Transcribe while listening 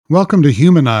Welcome to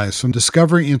Humanize from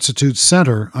Discovery Institute's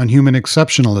Center on Human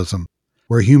Exceptionalism,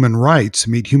 where human rights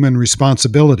meet human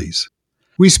responsibilities.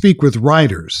 We speak with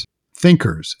writers,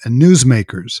 thinkers, and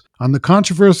newsmakers on the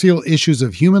controversial issues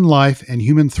of human life and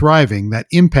human thriving that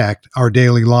impact our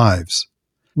daily lives.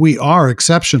 We are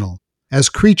exceptional as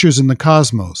creatures in the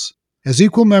cosmos, as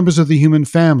equal members of the human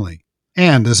family,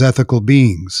 and as ethical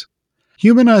beings.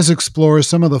 Humanize explores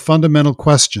some of the fundamental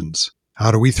questions.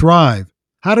 How do we thrive?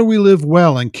 How do we live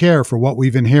well and care for what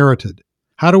we've inherited?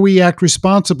 How do we act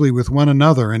responsibly with one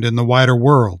another and in the wider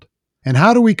world? And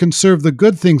how do we conserve the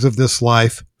good things of this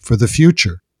life for the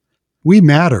future? We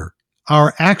matter.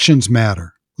 Our actions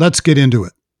matter. Let's get into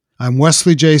it. I'm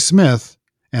Wesley J. Smith,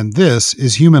 and this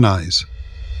is Humanize.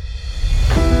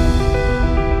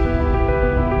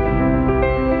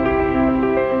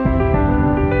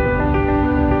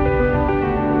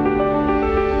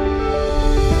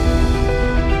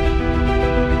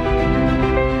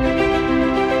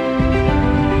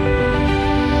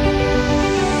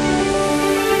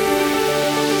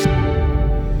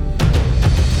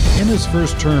 In his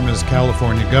first term as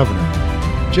California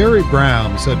governor, Jerry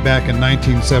Brown said back in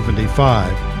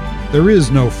 1975, "There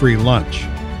is no free lunch.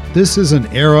 This is an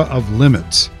era of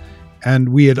limits, and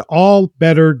we had all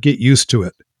better get used to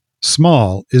it.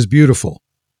 Small is beautiful."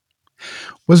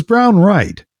 Was Brown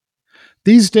right?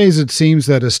 These days it seems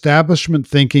that establishment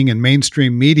thinking and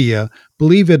mainstream media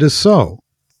believe it is so.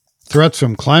 Threats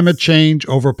from climate change,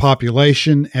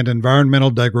 overpopulation, and environmental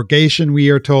degradation, we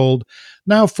are told,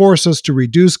 now force us to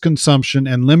reduce consumption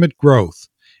and limit growth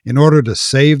in order to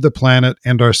save the planet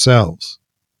and ourselves.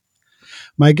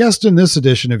 My guest in this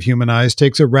edition of Humanize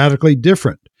takes a radically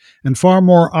different and far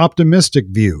more optimistic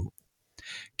view.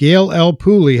 Gale L.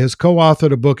 Pooley has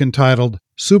co-authored a book entitled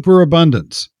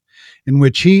Superabundance, in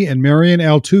which he and Marian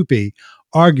L. Tupy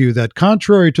argue that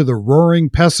contrary to the roaring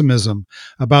pessimism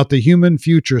about the human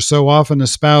future so often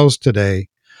espoused today,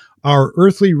 our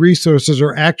earthly resources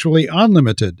are actually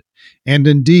unlimited, and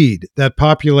indeed that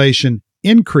population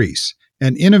increase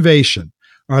and innovation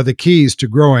are the keys to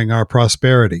growing our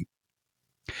prosperity.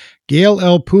 Gale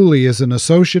L. Pooley is an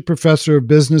associate professor of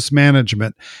business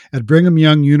management at Brigham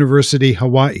Young University,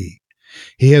 Hawaii.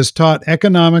 He has taught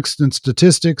economics and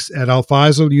statistics at Al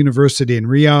Faisal University in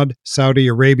Riyadh, Saudi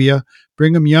Arabia,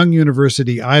 Brigham Young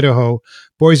University, Idaho,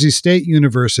 Boise State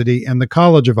University, and the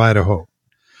College of Idaho.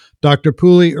 Dr.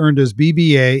 Pooley earned his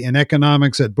BBA in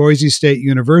economics at Boise State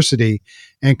University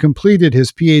and completed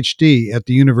his PhD at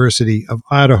the University of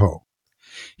Idaho.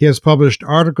 He has published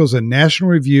articles in National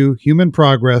Review, Human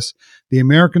Progress, The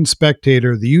American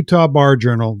Spectator, the Utah Bar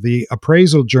Journal, the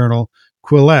Appraisal Journal,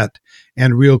 Quillette,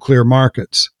 and Real Clear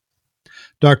Markets.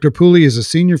 Dr. Pooley is a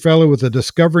senior fellow with the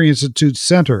Discovery Institute's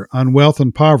Center on Wealth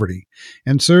and Poverty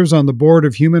and serves on the board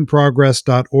of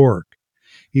humanprogress.org.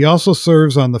 He also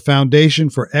serves on the Foundation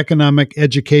for Economic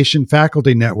Education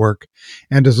Faculty Network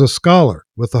and is a scholar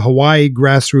with the Hawaii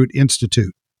Grassroots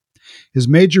Institute. His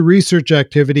major research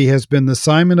activity has been the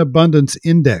Simon Abundance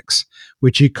Index,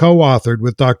 which he co-authored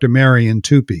with Dr. Marian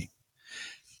Tupy.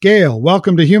 Gale,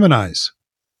 welcome to Humanize.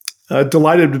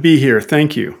 Delighted to be here.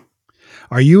 Thank you.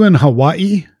 Are you in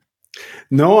Hawaii?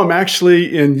 No, I'm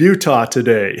actually in Utah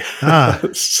today.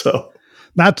 So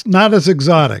not as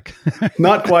exotic.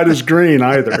 Not quite as green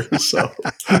either. So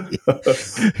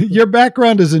your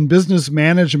background is in business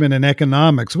management and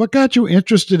economics. What got you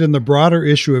interested in the broader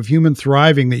issue of human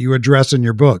thriving that you address in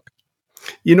your book?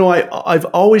 You know, I've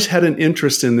always had an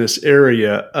interest in this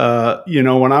area.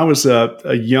 When I was a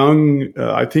young,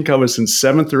 I think I was in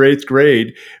 7th or 8th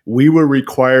grade, we were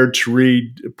required to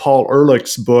read Paul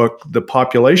Ehrlich's book, The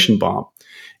Population Bomb.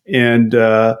 And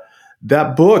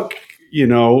that book,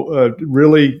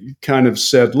 really kind of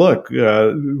said, look,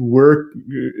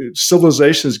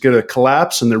 civilization is going to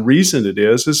collapse. And the reason it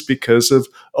is because of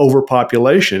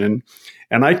overpopulation.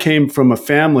 And I came from a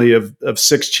family of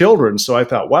 6 children. So I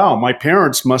thought, wow, my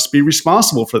parents must be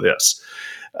responsible for this.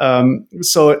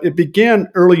 So it began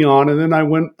early on. And then I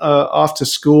went off to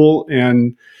school.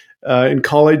 And in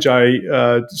college,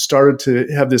 I started to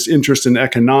have this interest in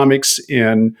economics.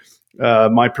 And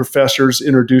my professors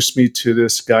introduced me to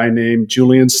this guy named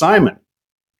Julian Simon.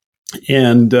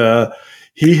 And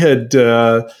he had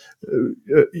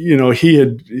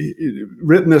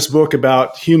written this book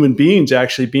about human beings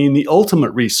actually being the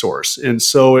ultimate resource. And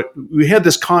so we had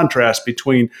this contrast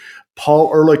between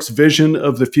Paul Ehrlich's vision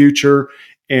of the future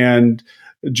and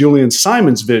Julian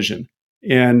Simon's vision.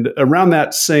 And around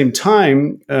that same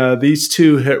time, these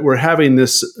two were having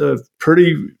this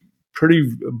pretty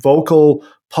vocal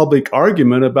public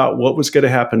argument about what was going to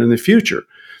happen in the future.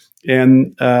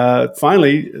 And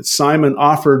finally, Simon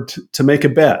offered to make a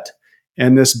bet.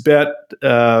 and this bet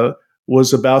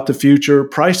was about the future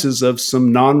prices of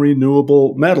some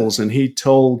non-renewable metals. And he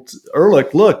told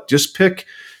Ehrlich, look, just pick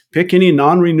any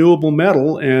non-renewable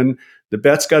metal, and the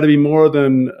bet's got to be more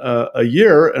than a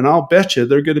year, and I'll bet you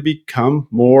they're going to become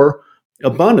more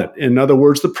abundant. In other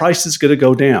words, the price is going to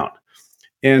go down.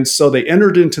 And so they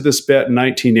entered into this bet in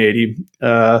 1980.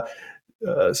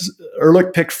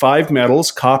 Ehrlich picked 5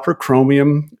 metals: copper,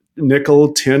 chromium,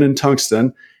 nickel, tin, and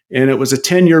tungsten, and it was a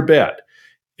 10-year bet.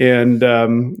 And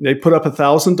they put up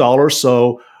 $1,000.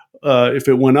 So if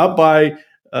it went up by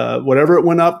whatever it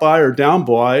went up by or down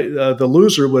by, the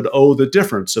loser would owe the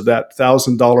difference of that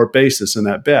 $1,000 basis in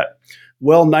that bet.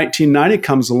 Well, 1990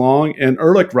 comes along, and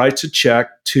Ehrlich writes a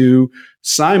check to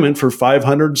Simon for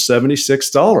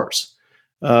 $576.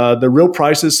 The real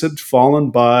prices had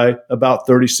fallen by about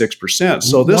 36%.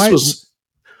 So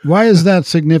Why is that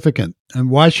significant? And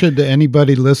why should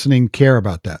anybody listening care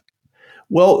about that?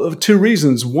 Well, 2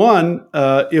 reasons. One,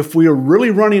 if we are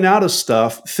really running out of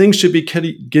stuff, things should be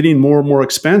getting more and more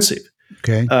expensive.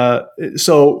 Okay.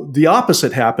 So the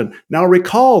opposite happened. Now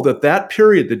recall that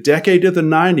period, the decade of the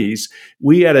 90s,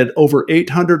 we added over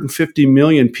 850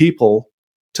 million people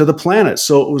to the planet.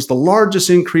 So it was the largest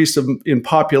increase in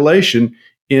population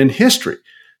in history.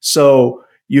 So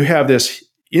you have this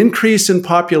increase in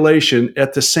population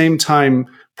at the same time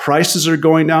prices are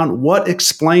going down. What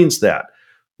explains that?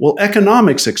 Well,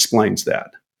 economics explains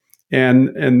that.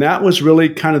 And that was really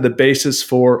kind of the basis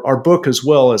for our book, as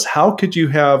well as how could you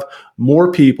have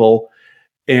more people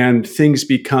and things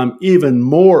become even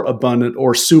more abundant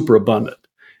or super abundant.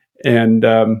 And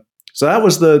so that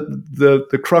was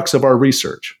the crux of our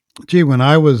research. Gee, when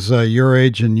I was your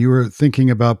age and you were thinking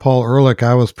about Paul Ehrlich,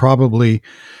 I was probably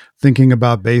thinking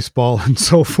about baseball and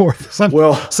so forth.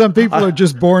 Some people are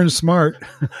just born smart.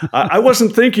 I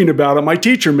wasn't thinking about it. My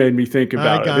teacher made me think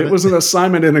about it. It was an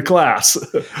assignment in a class.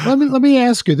 Let me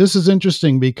ask you. This is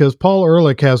interesting because Paul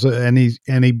Ehrlich has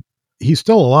he's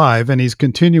still alive and he's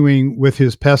continuing with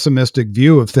his pessimistic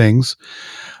view of things.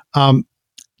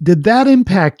 Did that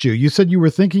impact you? You said you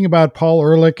were thinking about Paul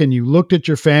Ehrlich and you looked at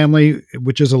your family,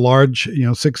 which is a large,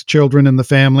 6 children in the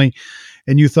family,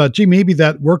 and you thought, gee, maybe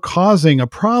that we're causing a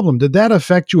problem. Did that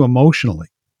affect you emotionally?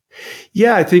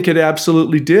 Yeah, I think it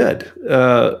absolutely did.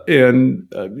 The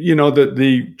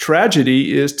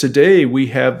tragedy is today we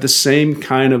have the same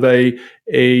kind of a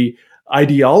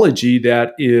ideology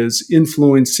that is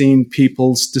influencing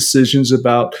people's decisions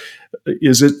about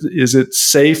is it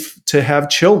safe to have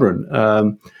children.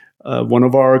 One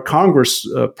of our Congress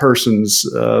persons,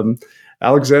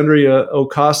 Alexandria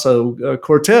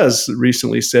Ocasio-Cortez,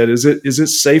 recently said, "Is it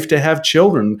safe to have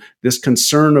children?" This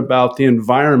concern about the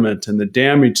environment and the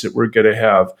damage that we're going to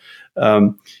have.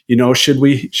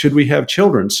 Should we have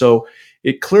children? So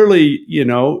it clearly,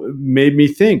 made me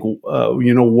think.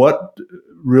 What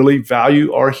really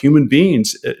value are human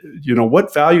beings?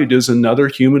 What value does another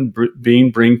human being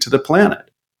bring to the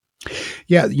planet?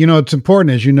 Yeah, it's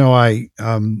important. As you know, I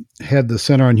had the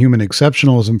Center on Human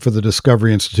Exceptionalism for the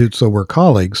Discovery Institute, so we're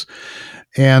colleagues.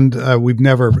 And we've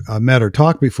never met or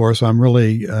talked before, so I'm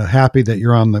really happy that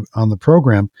you're on the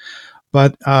program.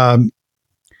 But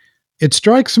it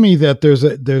strikes me that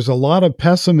there's a lot of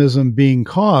pessimism being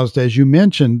caused, as you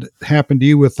mentioned, happened to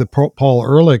you with the Paul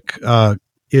Ehrlich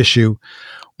issue,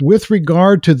 with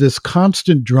regard to this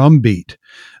constant drumbeat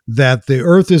that the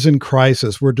Earth is in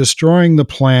crisis. We're destroying the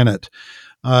planet.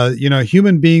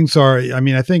 Human beings are,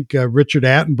 I think Richard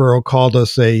Attenborough called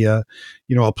us a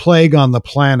plague on the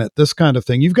planet, this kind of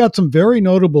thing. You've got some very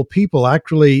notable people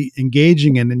actually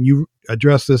engaging in, and you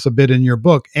address this a bit in your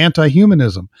book,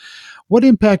 anti-humanism. What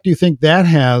impact do you think that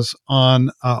has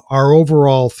on our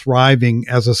overall thriving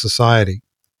as a society?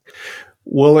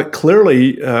 Well, it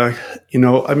clearly,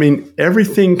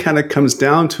 everything kind of comes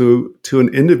down to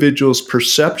an individual's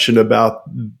perception about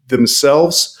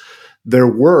themselves, their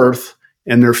worth,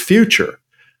 and their future.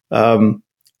 And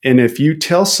if you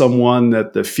tell someone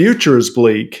that the future is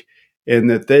bleak and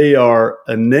that they are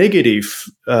a negative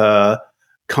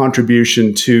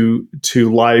contribution to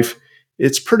life,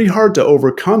 it's pretty hard to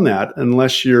overcome that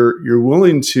unless you're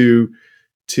willing to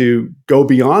go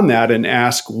beyond that and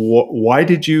ask, why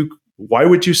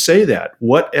would you say that?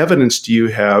 What evidence do you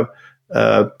have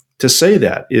to say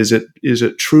that? Is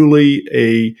it truly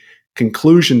a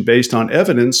conclusion based on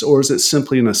evidence, or is it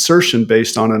simply an assertion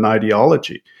based on an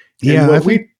ideology? Go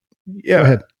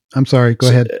ahead. I'm sorry. Go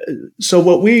ahead. So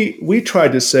what we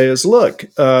tried to say is, look,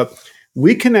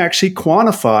 we can actually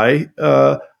quantify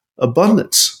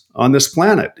abundance on this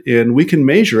planet, and we can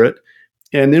measure it,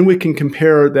 and then we can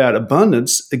compare that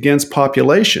abundance against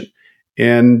population.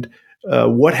 And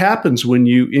What happens when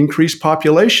you increase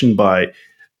population by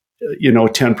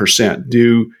 10%?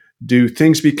 Do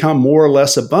things become more or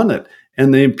less abundant?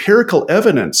 And the empirical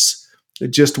evidence,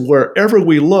 just wherever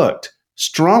we looked,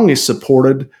 strongly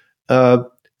supported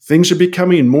things are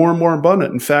becoming more and more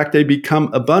abundant. In fact, they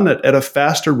become abundant at a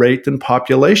faster rate than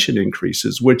population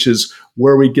increases, which is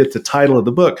where we get the title of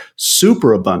the book,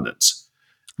 Superabundance.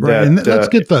 Right. And let's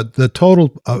get the total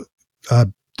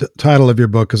title of your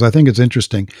book, because I think it's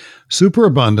interesting.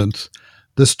 Superabundance,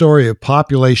 the story of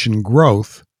population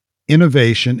growth,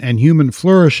 innovation, and human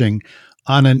flourishing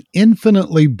on an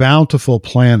infinitely bountiful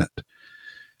planet.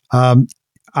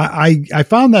 I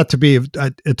found that to be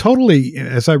a totally,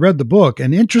 as I read the book,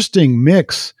 an interesting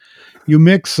mix. You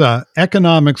mix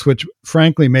economics, which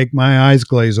frankly make my eyes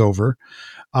glaze over,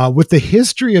 with the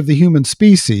history of the human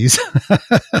species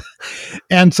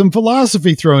and some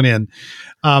philosophy thrown in.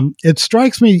 It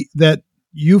strikes me that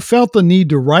you felt the need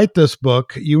to write this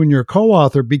book, you and your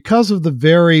co-author, because of the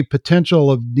very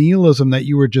potential of nihilism that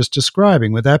you were just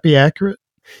describing. Would that be accurate?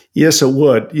 Yes, it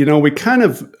would. We kind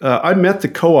of, I met the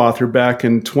co-author back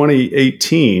in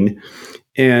 2018.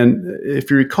 And if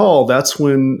you recall, that's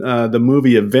when the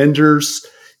movie Avengers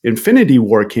Infinity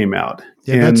War came out.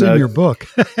 Yeah, that's in your book.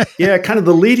 Yeah, kind of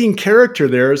the leading character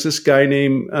there is this guy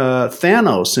named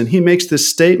Thanos. And he makes this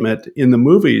statement in the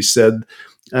movie. He said,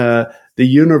 the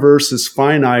universe is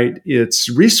finite, its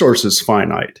resources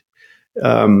finite.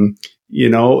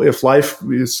 If life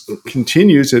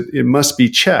continues, it must be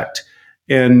checked.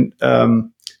 And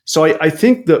so I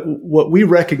think that what we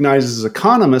recognize as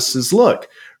economists is, look,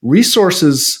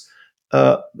 resources,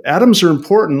 atoms are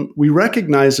important. We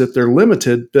recognize that they're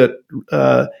limited, but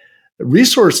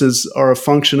resources are a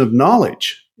function of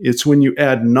knowledge. It's when you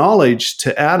add knowledge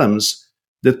to atoms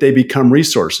that they become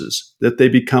resources, that they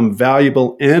become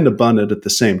valuable and abundant at the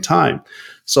same time.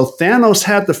 So Thanos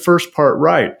had the first part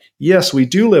right. Yes, we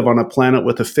do live on a planet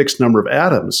with a fixed number of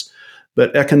atoms.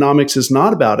 But economics is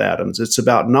not about atoms. It's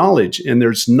about knowledge. And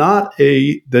there does not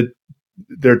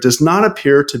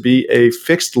appear to be a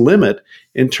fixed limit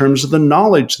in terms of the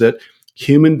knowledge that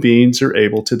human beings are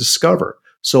able to discover.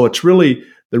 So it's really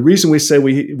the reason we say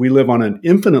we live on an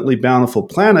infinitely bountiful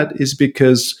planet is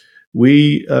because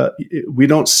we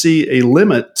don't see a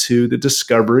limit to the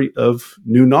discovery of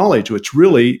new knowledge, which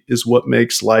really is what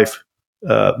makes life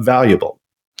valuable.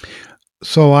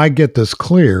 So I get this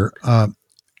clear.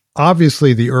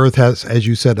 Obviously, the Earth has, as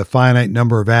you said, a finite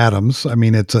number of atoms. I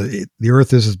mean, the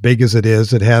Earth is as big as it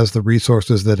is. It has the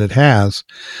resources that it has.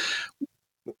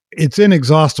 It's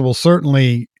inexhaustible,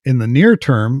 certainly in the near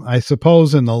term. I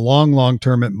suppose in the long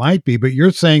term it might be. But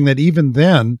you're saying that even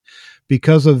then,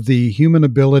 because of the human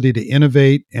ability to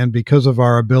innovate and because of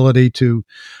our ability to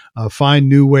find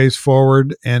new ways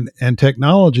forward and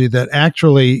technology, that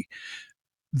actually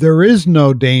there is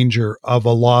no danger of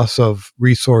a loss of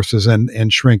resources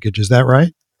and shrinkage. Is that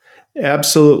right?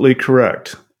 Absolutely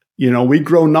correct. We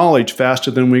grow knowledge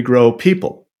faster than we grow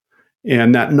people.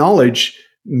 And that knowledge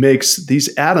makes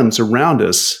these atoms around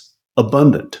us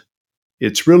abundant.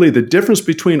 It's really the difference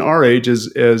between our age,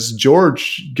 as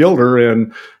George Gilder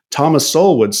and Thomas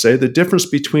Sowell would say, the difference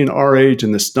between our age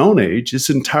and the Stone Age is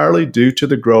entirely due to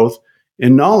the growth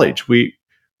in knowledge. We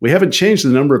haven't changed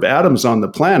the number of atoms on the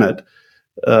planet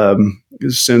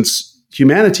since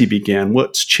humanity began.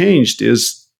 What's changed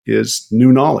is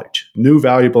new knowledge, new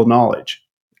valuable knowledge,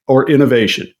 or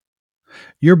innovation.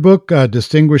 Your book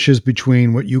distinguishes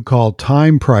between what you call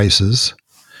time prices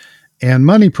and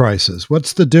money prices.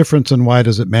 What's the difference and why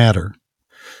does it matter?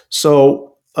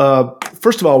 So,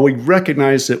 first of all, we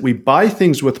recognize that we buy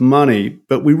things with money,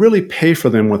 but we really pay for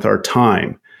them with our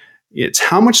time. It's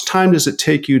how much time does it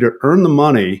take you to earn the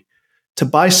money to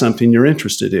buy something you're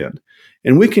interested in?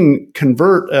 And we can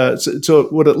convert. So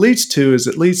what it leads to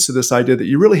this idea that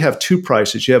you really have two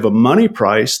prices. You have a money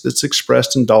price that's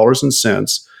expressed in dollars and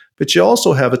cents, but you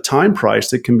also have a time price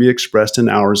that can be expressed in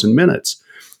hours and minutes.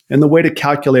 And the way to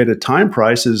calculate a time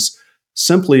price is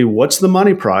simply what's the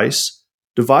money price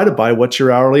divided by what's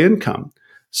your hourly income.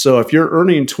 So if you're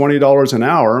earning $20 an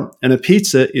hour and a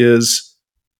pizza is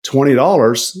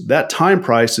 $20, that time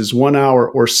price is 1 hour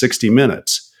or 60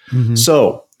 minutes. Mm-hmm.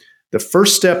 So the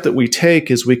first step that we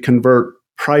take is we convert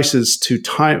prices to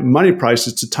time, money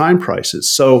prices to time prices.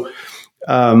 So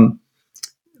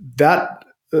that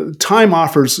time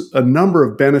offers a number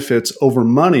of benefits over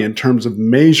money in terms of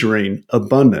measuring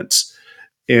abundance.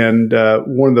 And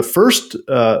one of the first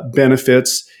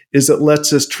benefits is it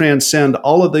lets us transcend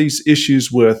all of these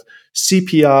issues with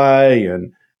CPI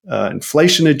and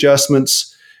inflation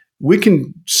adjustments. We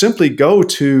can simply go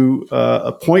to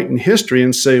a point in history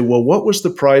and say, well, what was the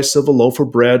price of a loaf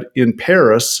of bread in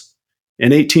Paris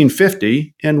in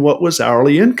 1850 and what was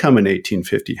hourly income in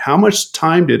 1850? How much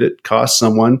time did it cost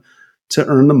someone to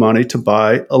earn the money to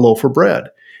buy a loaf of bread?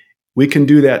 We can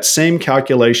do that same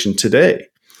calculation today.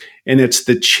 And it's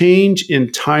the change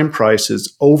in time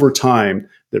prices over time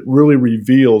that really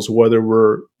reveals whether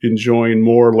we're enjoying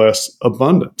more or less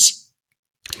abundance.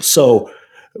 So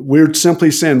we're simply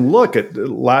saying, look,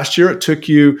 last year it took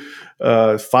you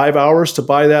 5 hours to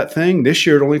buy that thing. This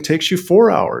year it only takes you 4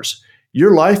 hours.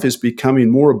 Your life is becoming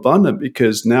more abundant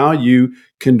because now you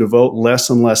can devote less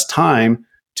and less time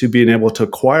to being able to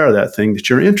acquire that thing that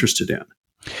you're interested in.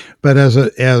 But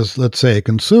as let's say a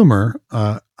consumer,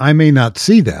 I may not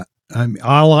see that.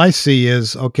 All I see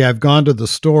is, okay, I've gone to the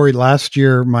store. Last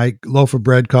year, my loaf of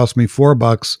bread cost me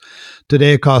 $4.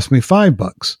 Today, it cost me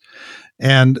 $5.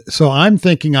 And so I'm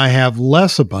thinking I have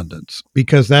less abundance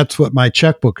because that's what my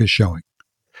checkbook is showing.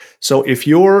 So if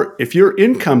your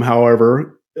income,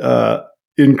 however,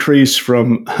 increased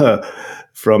from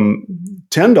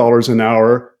 $10 an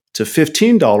hour to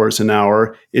 $15 an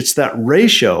hour, it's that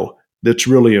ratio that's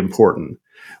really important.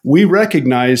 We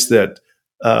recognize that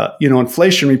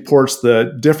inflation reports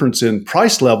the difference in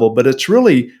price level, but it's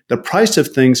really the price of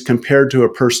things compared to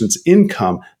a person's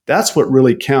income. That's what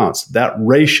really counts, that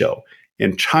ratio.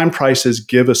 And time prices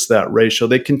give us that ratio.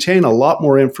 They contain a lot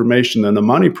more information than the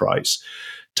money price.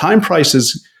 Time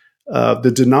prices,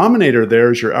 the denominator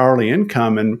there is your hourly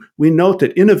income. And we note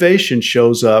that innovation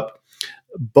shows up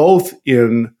both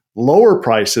in lower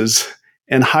prices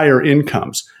and higher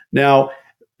incomes. Now,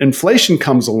 inflation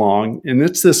comes along, and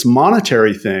it's this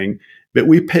monetary thing, but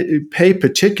we pay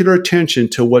particular attention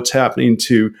to what's happening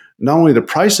to not only the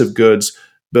price of goods,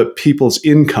 but people's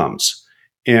incomes.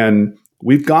 And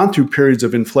we've gone through periods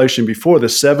of inflation before. The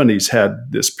 70s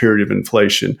had this period of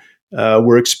inflation.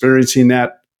 We're experiencing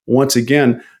that once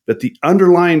again, but the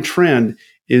underlying trend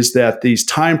is that these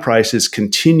time prices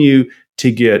continue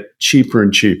to get cheaper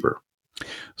and cheaper.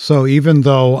 So even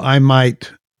though I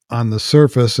might, on the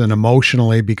surface and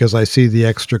emotionally, because I see the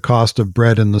extra cost of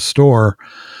bread in the store,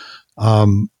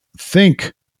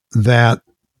 think that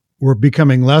we're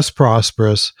becoming less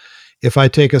prosperous, if I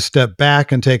take a step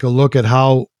back and take a look at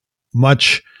how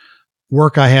much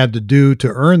work I had to do to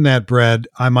earn that bread,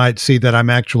 I might see that I'm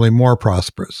actually more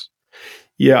prosperous.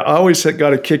 Yeah, I always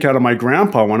got a kick out of my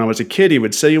grandpa when I was a kid. He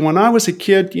would say, when I was a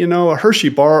kid, a Hershey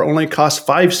bar only cost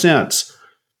 5 cents.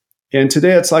 And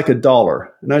today it's like $1.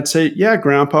 And I'd say, yeah,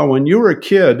 Grandpa, when you were a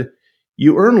kid,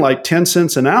 you earned like 10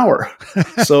 cents an hour.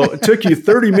 So it took you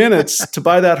 30 minutes to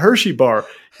buy that Hershey bar.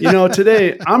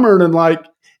 Today I'm earning like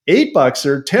 $8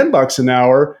 or $10 an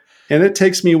hour, and it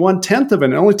takes me 1/10 of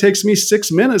it. It only takes me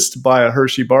 6 minutes to buy a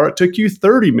Hershey bar. It took you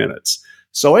 30 minutes.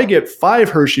 So I get 5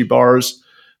 Hershey bars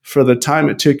for the time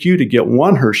it took you to get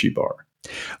 1 Hershey bar.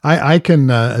 I can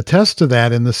attest to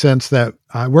that in the sense that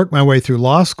I worked my way through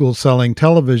law school selling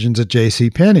televisions at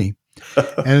JCPenney.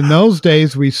 And in those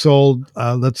days, we sold,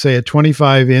 let's say, a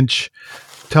 25-inch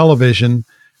television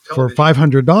for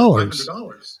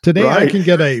 $500. Today, right. I can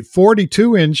get a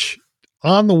 42-inch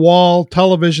on-the-wall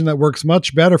television that works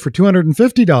much better for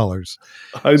 $250.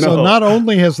 I know. So not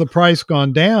only has the price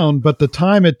gone down, but the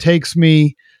time it takes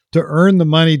me to earn the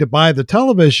money to buy the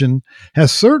television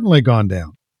has certainly gone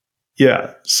down.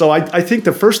 Yeah. So I think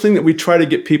the first thing that we try to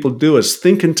get people to do is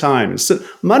think in time. So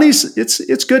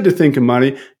it's good to think in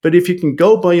money, but if you can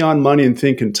go beyond money and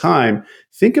think in time,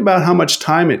 think about how much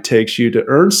time it takes you to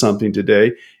earn something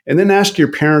today, and then ask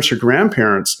your parents or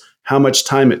grandparents how much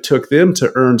time it took them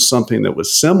to earn something that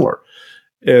was similar.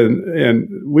 And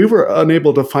we were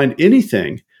unable to find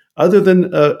anything other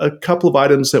than a couple of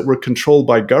items that were controlled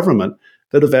by government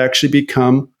that have actually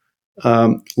become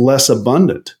less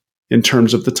abundant in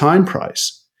terms of the time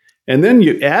price. And then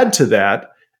you add to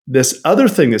that this other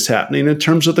thing that's happening in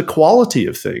terms of the quality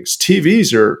of things.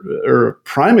 TVs are a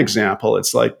prime example.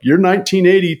 It's like your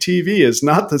 1980 TV is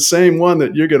not the same one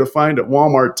that you're going to find at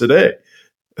Walmart today.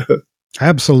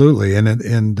 Absolutely. And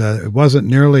it wasn't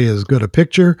nearly as good a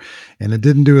picture, and it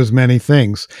didn't do as many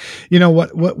things.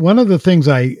 What one of the things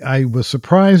I was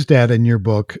surprised at in your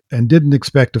book and didn't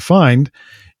expect to find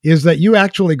is that you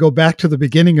actually go back to the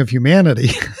beginning of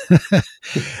humanity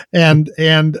and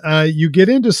you get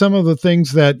into some of the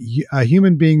things that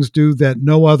human beings do that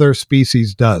no other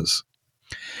species does.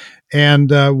 And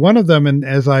one of them, and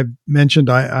as I mentioned,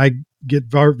 I get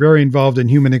very involved in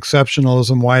human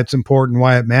exceptionalism, why it's important,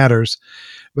 why it matters.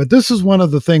 But this is one of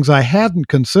the things I hadn't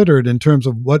considered in terms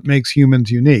of what makes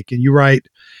humans unique. And you write,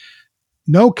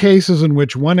 no cases in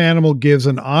which one animal gives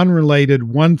an unrelated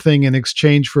one thing in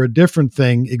exchange for a different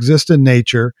thing exist in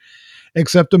nature,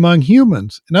 except among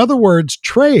humans. In other words,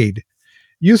 trade.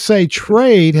 You say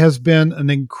trade has been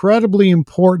an incredibly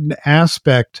important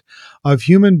aspect of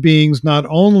human beings, not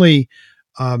only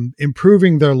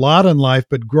improving their lot in life,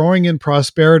 but growing in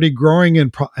prosperity, growing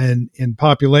in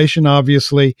population,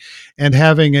 obviously, and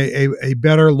having a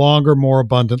better, longer, more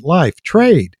abundant life.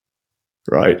 Trade.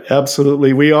 Right.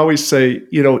 Absolutely. We always say,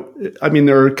 I mean,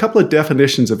 there are a couple of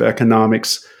definitions of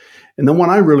economics. And the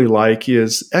one I really like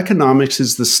is economics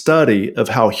is the study of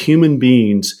how human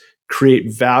beings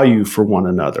create value for one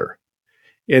another.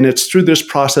 And it's through this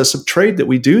process of trade that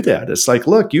we do that. It's like,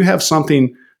 look, you have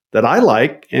something that I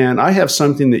like, and I have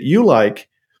something that you like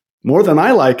more than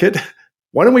I like it.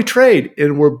 Why don't we trade?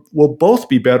 And we'll both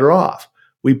be better off.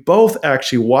 We both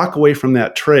actually walk away from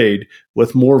that trade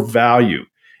with more value.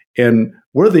 And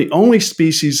we're the only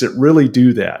species that really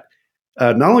do that.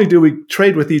 Not only do we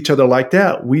trade with each other like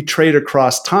that, we trade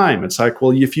across time. It's like,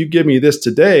 well, if you give me this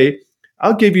today,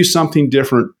 I'll give you something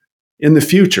different in the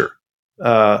future.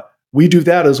 We do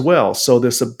that as well. So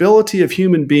this ability of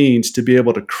human beings to be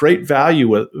able to create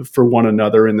value for one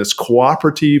another in this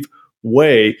cooperative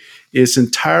way is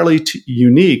entirely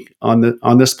unique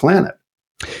on this planet.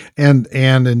 And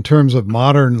in terms of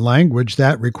modern language,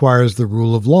 that requires the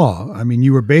rule of law. I mean,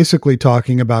 you were basically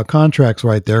talking about contracts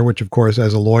right there, which, of course,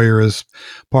 as a lawyer, is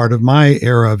part of my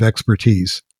area of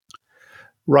expertise.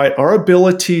 Right. Our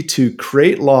ability to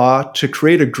create law, to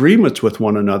create agreements with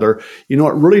one another, it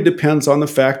really depends on the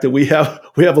fact that we have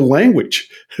a language.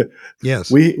 Yes.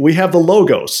 We have the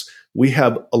logos. We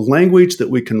have a language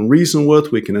that we can reason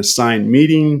with. We can assign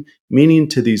meaning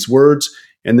to these words,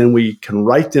 and then we can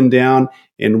write them down,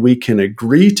 and we can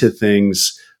agree to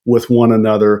things with one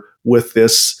another with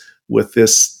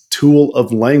this tool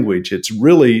of language. It's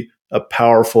really a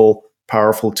powerful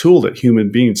tool that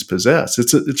human beings possess.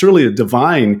 It's really a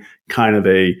divine kind of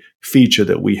a feature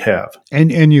that we have.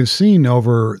 And you've seen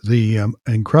over the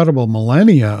incredible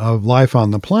millennia of life on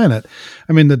the planet.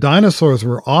 I mean, the dinosaurs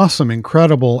were awesome,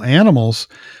 incredible animals,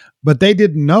 but they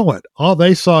didn't know it. All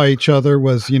they saw each other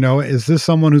was, is this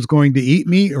someone who's going to eat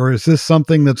me, or is this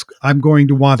something I'm going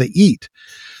to want to eat?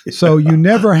 So you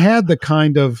never had the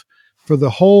kind of, for the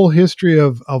whole history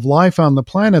of life on the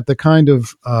planet, the kind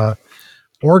of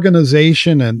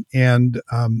organization and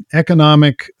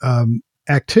economic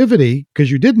activity,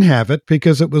 because you didn't have it,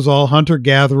 because it was all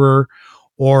hunter-gatherer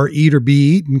or eat or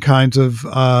be eaten kinds of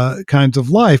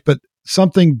life. But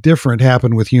something different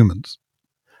happened with humans.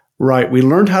 Right. We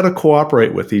learned how to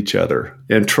cooperate with each other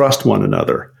and trust one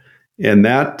another. And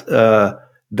that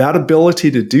ability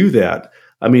to do that,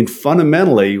 I mean,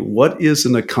 fundamentally, what is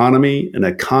an economy? An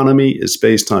economy is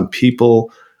based on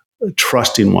people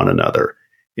trusting one another.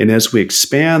 And as we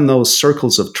expand those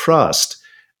circles of trust,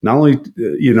 not only,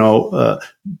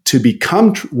 to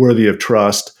become worthy of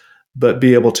trust, but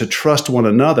be able to trust one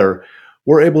another,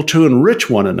 we're able to enrich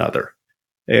one another.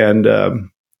 And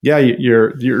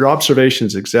your observation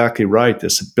is exactly right.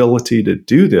 This ability to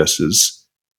do this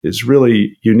is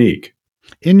really unique.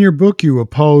 In your book, you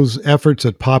oppose efforts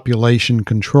at population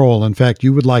control. In fact,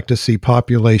 you would like to see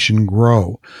population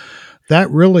grow. That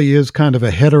really is kind of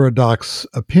a heterodox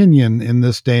opinion in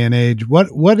this day and age.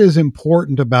 What is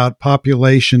important about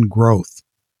population growth?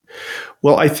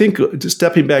 Well, I think, just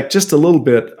stepping back just a little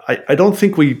bit, I don't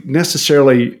think we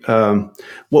necessarily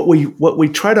what we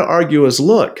try to argue is,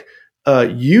 look,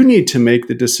 you need to make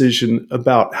the decision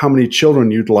about how many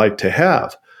children you'd like to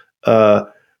have.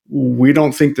 We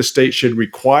don't think the state should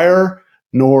require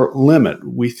nor limit.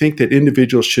 We think that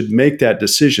individuals should make that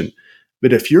decision.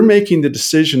 But if you're making the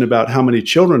decision about how many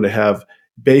children to have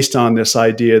based on this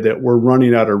idea that we're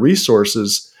running out of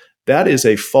resources, that is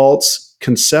a false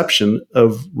conception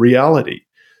of reality.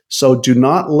 So do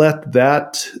not let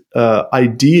that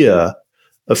idea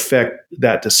affect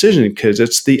that decision, because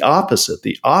it's the opposite.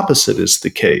 The opposite is the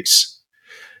case.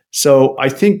 So I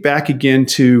think back again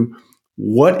to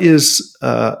what is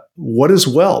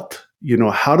wealth?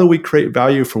 How do we create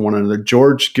value for one another?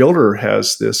 George Gilder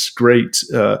has this great,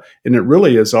 and it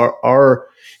really is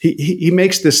he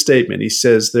makes this statement. He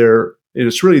says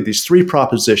it's really these three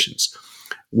propositions: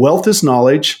 wealth is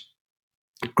knowledge,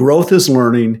 growth is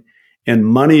learning, and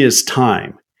money is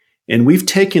time. And we've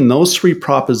taken those three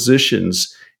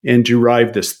propositions and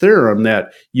derived this theorem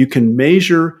that you can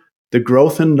measure the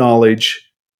growth in knowledge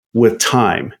with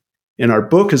time. And our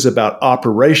book is about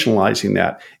operationalizing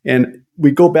that. And we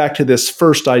go back to this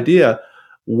first idea: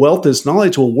 wealth is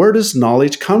knowledge. Well, where does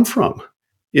knowledge come from?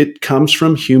 It comes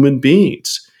from human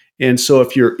beings. And so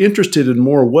if you're interested in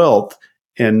more wealth,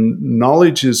 and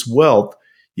knowledge is wealth,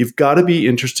 you've got to be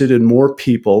interested in more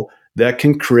people that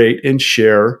can create and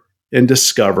share and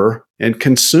discover and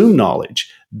consume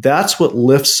knowledge. That's what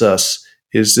lifts us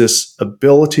is this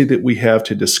ability that we have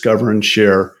to discover and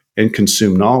share and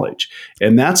consume knowledge.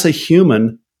 And that's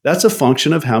a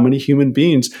function of how many human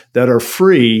beings that are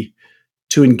free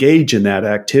to engage in that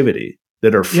activity,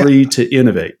 that are free to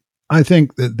innovate. I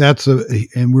think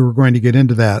and we were going to get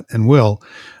into that and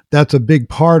that's a big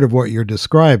part of what you're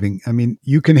describing. I mean,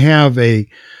 you can have a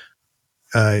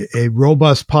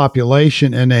robust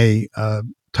population in a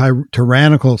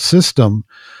tyrannical system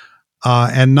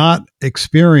and not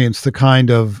experience the kind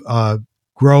of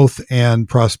growth and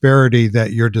prosperity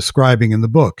that you're describing in the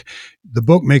book. The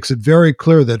book makes it very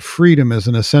clear that freedom is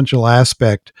an essential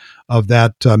aspect of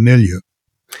that milieu.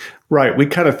 Right. We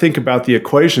kind of think about the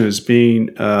equation as being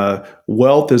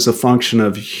wealth is a function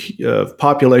of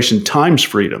population times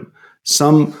freedom.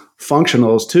 Some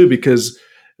functionals too, because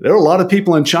there are a lot of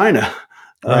people in China.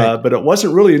 Right. But it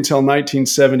wasn't really until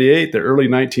 1978, the early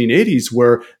 1980s,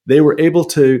 where they were able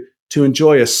to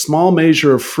enjoy a small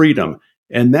measure of freedom.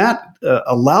 And that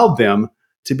allowed them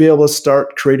to be able to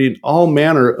start creating all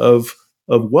manner of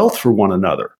wealth for one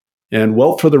another and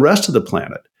wealth for the rest of the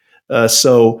planet.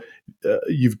 So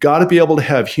you've got to be able to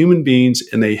have human beings,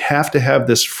 and they have to have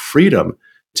this freedom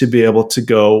to be able to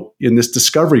go in this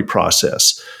discovery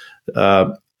process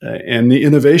and the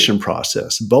innovation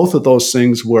process. Both of those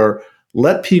things were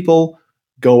let people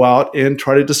go out and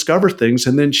try to discover things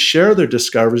and then share their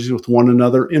discoveries with one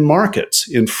another in markets,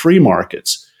 in free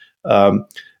markets.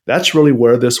 That's really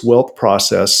where this wealth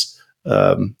process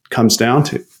comes down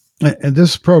to. And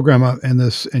this program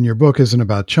and your book isn't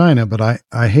about China, but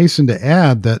I hasten to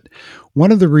add that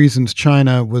one of the reasons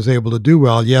China was able to do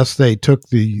well, yes, they took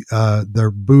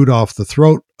their boot off the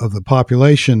throat of the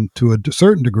population to a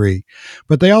certain degree,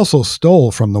 but they also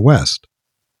stole from the West.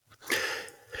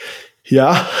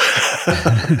 Yeah.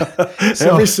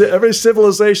 Every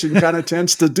civilization kind of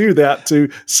tends to do that to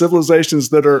civilizations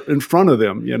that are in front of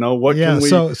them. What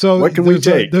can we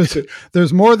take?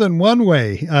 There's more than one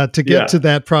way to get to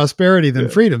that prosperity than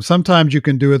freedom. Sometimes you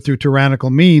can do it through tyrannical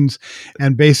means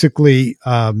and basically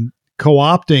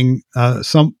co-opting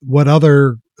what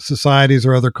other societies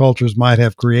or other cultures might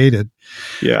have created.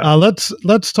 Yeah.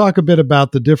 Let's talk a bit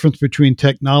about the difference between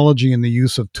technology and the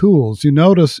use of tools. You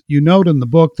note in the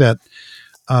book that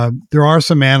there are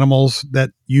some animals that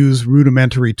use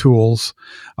rudimentary tools,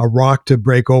 a rock to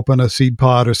break open a seed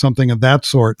pod or something of that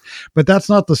sort, but that's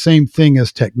not the same thing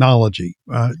as technology.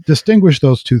 Distinguish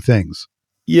those two things.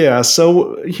 Yeah,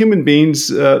 so human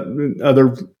beings,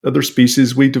 other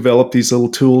species, we develop these little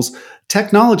tools.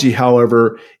 Technology,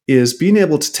 however, is being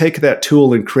able to take that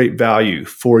tool and create value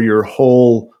for your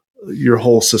whole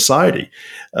society.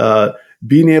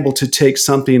 Being able to take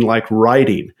something like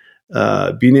writing,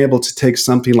 being able to take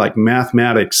something like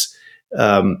mathematics,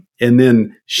 and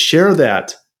then share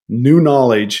that new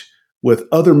knowledge with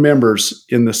other members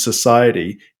in the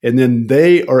society, and then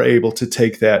they are able to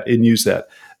take that and use that.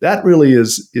 That really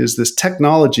is this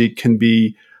technology can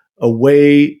be a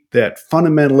way that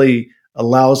fundamentally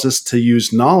allows us to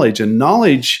use knowledge. And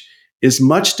knowledge is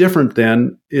much different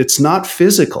than, it's not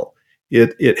physical.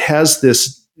 It has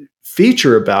this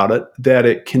feature about it that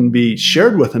it can be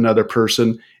shared with another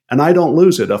person, and I don't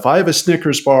lose it. If I have a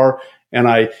Snickers bar and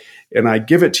I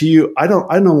give it to you, I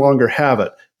no longer have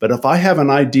it. But if I have an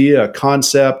idea, a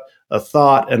concept, a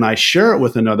thought, and I share it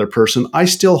with another person, I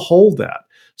still hold that.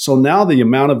 So now the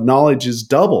amount of knowledge is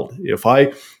doubled. If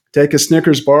I take a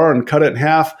Snickers bar and cut it in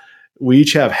half, we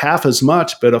each have half as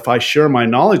much. But if I share my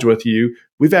knowledge with you,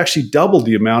 we've actually doubled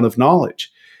the amount of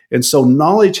knowledge. And so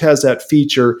knowledge has that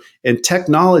feature, and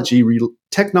technology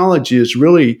is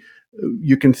really,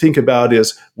 you can think about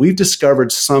is we've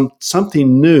discovered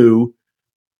something new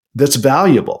that's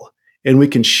valuable, and we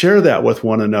can share that with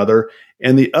one another.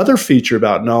 And the other feature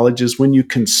about knowledge is when you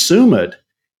consume it,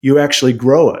 you actually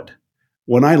grow it.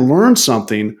 When I learn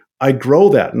something, I grow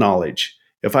that knowledge.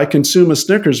 If I consume a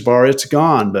Snickers bar, it's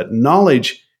gone. But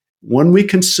knowledge, when we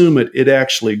consume it, it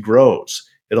actually grows.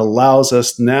 It allows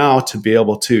us now to be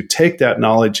able to take that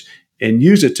knowledge and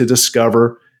use it to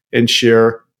discover and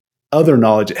share other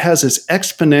knowledge. It has this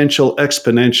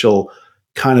exponential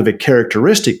kind of a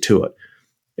characteristic to it.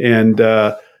 And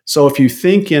so if you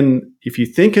think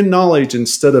in knowledge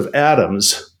instead of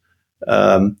atoms,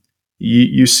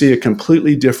 you see a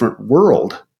completely different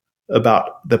world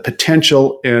about the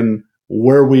potential and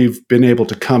where we've been able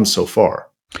to come so far.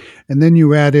 And then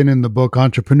you add in the book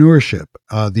entrepreneurship,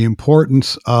 the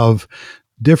importance of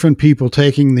different people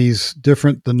taking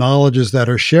the knowledges that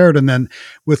are shared and then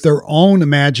with their own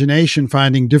imagination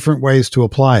finding different ways to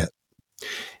apply it.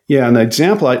 Yeah, an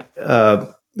example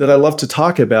that I love to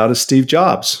talk about is Steve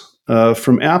Jobs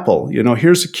from Apple.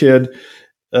 Here's a kid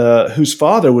whose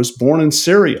father was born in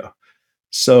Syria.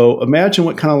 So imagine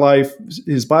what kind of life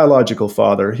his biological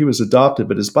father, he was adopted,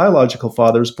 but his biological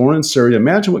father was born in Syria.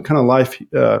 Imagine what kind of life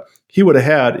he would have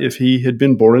had if he had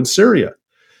been born in Syria.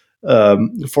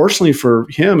 Fortunately for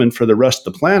him and for the rest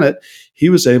of the planet, he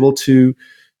was able to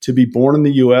be born in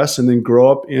the U.S. and then grow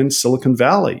up in Silicon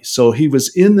Valley. So he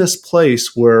was in this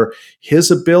place where his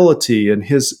ability and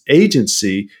his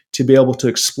agency to be able to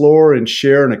explore and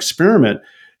share and experiment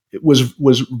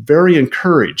was very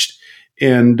encouraged.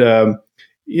 And I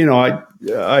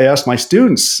ask my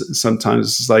students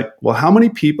sometimes, it's like, well, how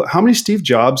many Steve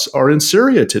Jobs are in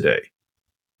Syria today?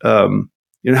 How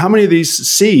many of these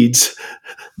seeds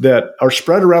that are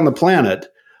spread around the planet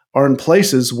are in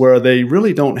places where they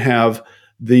really don't have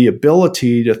the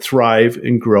ability to thrive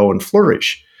and grow and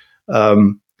flourish?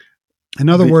 In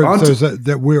other words,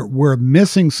 that we're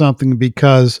missing something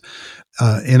because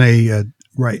in a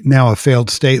right now a failed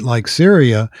state like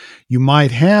Syria, you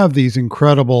might have these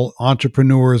incredible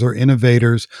entrepreneurs or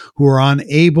innovators who are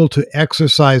unable to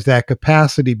exercise that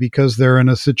capacity because they're in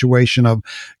a situation of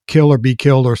kill or be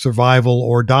killed or survival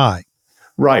or die.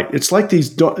 Right. It's like I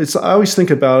always think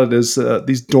about it as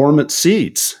these dormant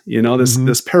seeds,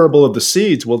 this parable of the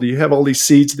seeds. Well, you have all these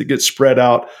seeds that get spread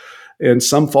out, and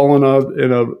some fall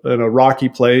in a rocky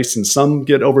place, and some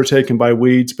get overtaken by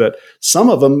weeds. But some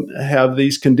of them have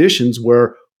these conditions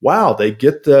where, wow, they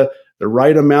get the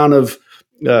right amount of,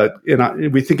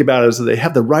 we think about it as they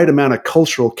have the right amount of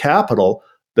cultural capital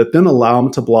that then allow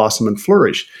them to blossom and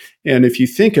flourish. And if you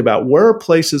think about where are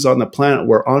places on the planet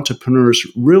where entrepreneurs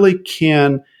really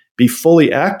can be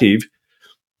fully active,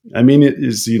 I mean, it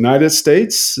is the United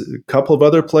States, a couple of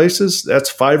other places. That's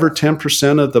 5 or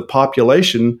 10% of the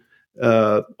population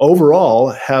overall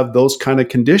have those kind of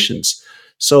conditions.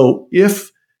 So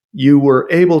if you were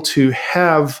able to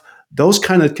have those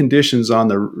kind of conditions on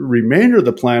the remainder of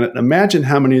the planet, imagine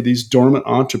how many of these dormant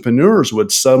entrepreneurs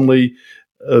would suddenly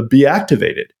be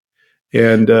activated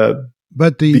and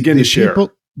begin to share.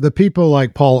 The people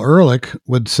like Paul Ehrlich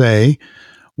would say,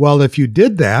 well, if you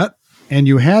did that and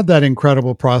you had that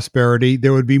incredible prosperity,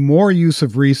 there would be more use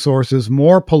of resources,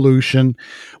 more pollution,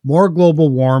 more global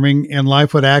warming, and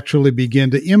life would actually begin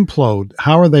to implode.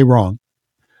 How are they wrong?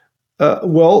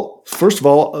 Well, first of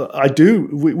all,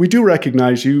 we do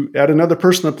recognize you add another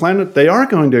person on the planet, they are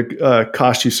going to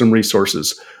cost you some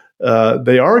resources.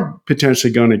 They are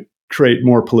potentially going to create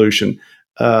more pollution.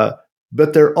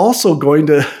 But they're also going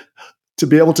to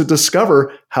be able to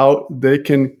discover how they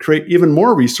can create even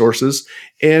more resources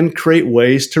and create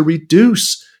ways to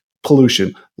reduce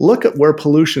pollution. Look at where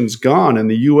pollution's gone in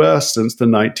the U.S. since the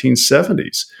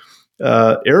 1970s.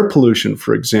 Air pollution,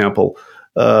 for example.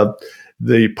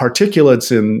 The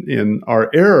particulates in our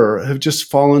air have just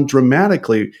fallen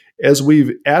dramatically. As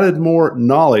we've added more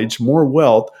knowledge, more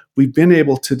wealth, we've been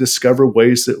able to discover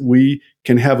ways that we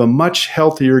can have a much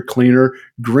healthier, cleaner,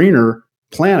 greener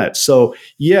planet. So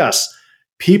yes,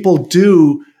 people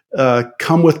do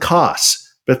come with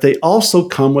costs, but they also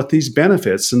come with these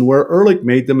benefits. And where Ehrlich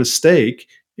made the mistake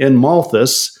in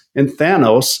Malthus and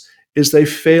Thanos is they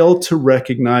failed to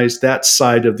recognize that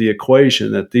side of the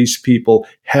equation, that these people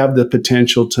have the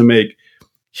potential to make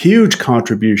huge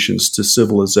contributions to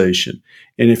civilization.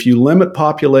 And if you limit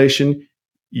population,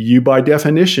 you by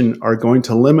definition are going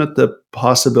to limit the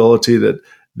possibility that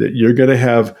you're going to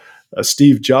have a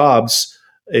Steve Jobs,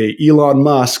 a Elon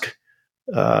Musk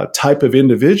type of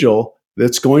individual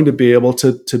that's going to be able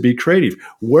to be creative.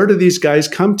 Where do these guys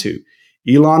come to?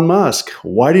 Elon Musk,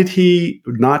 why did he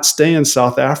not stay in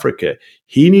South Africa?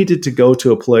 He needed to go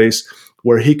to a place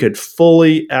where he could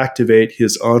fully activate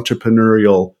his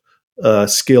entrepreneurial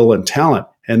skill and talent.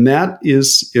 And that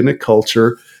is in a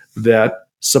culture that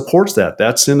supports that.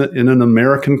 That's in an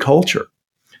American culture.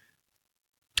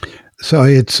 So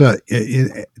it's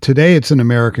today it's an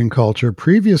American culture.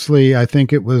 Previously, I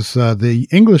think it was the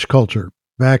English culture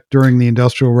back during the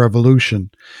Industrial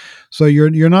Revolution. So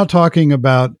you're not talking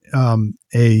about a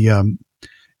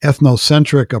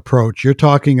ethnocentric approach. You're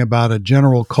talking about a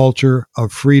general culture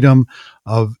of freedom,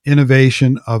 of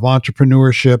innovation, of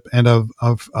entrepreneurship, and of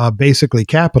basically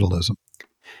capitalism.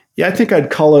 Yeah, I think I'd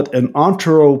call it an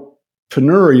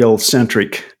entrepreneurial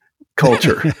centric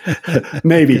culture,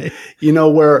 maybe. Okay.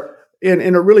 Where and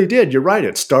it really did. You're right.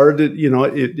 It started.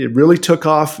 It really took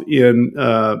off in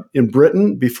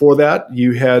Britain. Before that,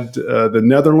 you had the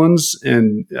Netherlands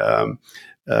and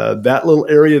that little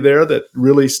area there that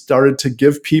really started to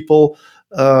give people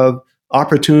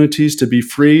opportunities to be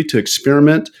free to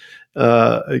experiment.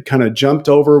 It kind of jumped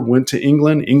over, went to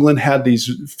England. England had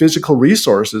these physical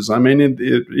resources. I mean,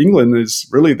 England is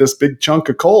really this big chunk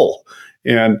of coal,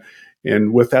 and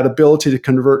And with that ability to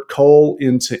convert coal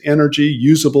into energy,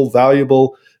 usable,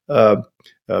 valuable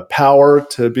power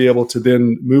to be able to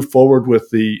then move forward with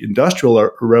the industrial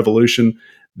revolution,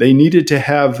 they needed to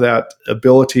have that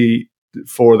ability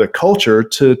for the culture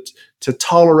to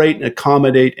tolerate and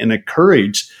accommodate and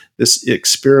encourage this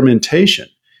experimentation.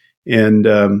 And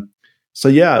so,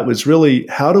 yeah, it was really,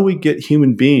 how do we get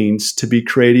human beings to be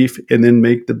creative and then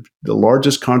make the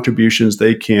largest contributions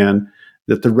they can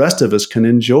that the rest of us can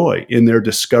enjoy in their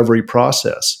discovery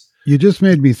process? You just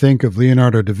made me think of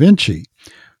Leonardo da Vinci,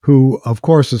 who, of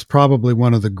course, is probably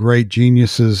one of the great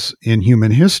geniuses in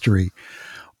human history,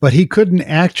 but he couldn't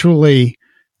actually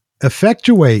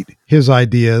effectuate his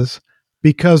ideas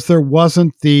because there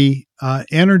wasn't the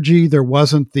energy, there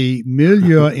wasn't the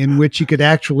milieu in which he could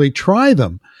actually try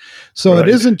them. So Right.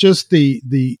 It isn't just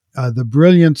the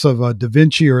brilliance of a Da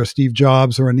Vinci or a Steve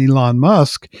Jobs or an Elon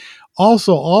Musk.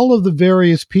 Also, all of the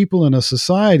various people in a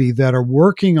society that are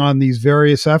working on these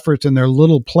various efforts in their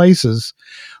little places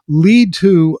lead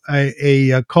to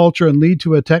a culture and lead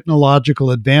to a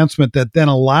technological advancement that then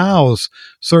allows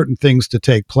certain things to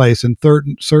take place and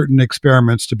certain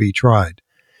experiments to be tried.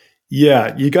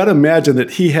 Yeah, you got to imagine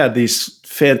that he had these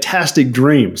fantastic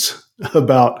dreams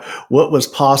about what was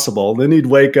possible. Then he'd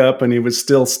wake up and he was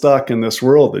still stuck in this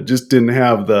world that just didn't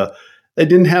have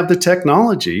the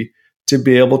technology to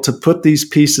be able to put these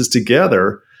pieces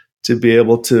together to be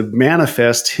able to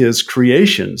manifest his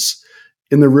creations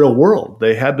in the real world.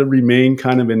 They had to remain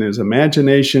kind of in his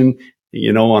imagination,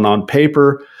 and on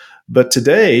paper. But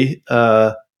today,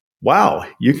 wow,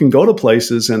 you can go to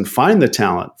places and find the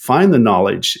talent, find the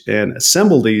knowledge, and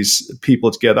assemble these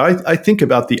people together. I think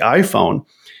about the iPhone,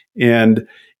 and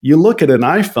you look at an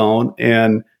iPhone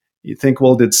and you think,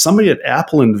 well, did somebody at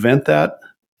Apple invent that?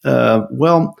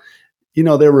 Well,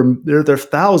 there are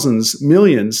thousands,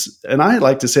 millions, and I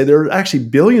like to say there are actually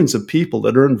billions of people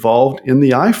that are involved in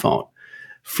the iPhone,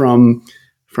 from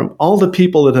all the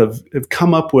people that have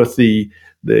come up with the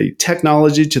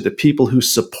technology to the people who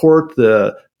support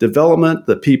the development,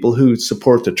 the people who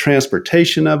support the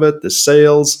transportation of it, the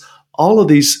sales. All of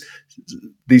these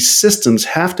systems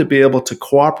have to be able to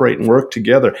cooperate and work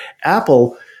together.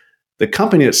 Apple, the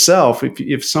company itself,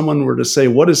 if someone were to say,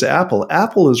 what is Apple?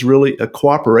 Apple is really a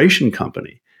cooperation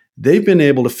company. They've been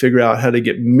able to figure out how to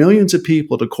get millions of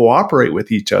people to cooperate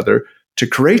with each other to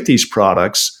create these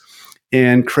products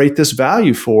and create this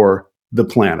value for the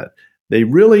planet. They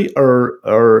really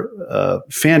are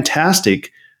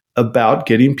fantastic about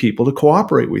getting people to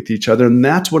cooperate with each other. And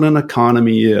that's what an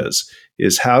economy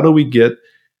is how do we get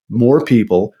more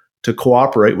people to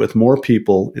cooperate with more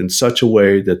people in such a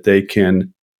way that they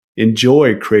can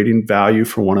enjoy creating value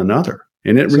for one another.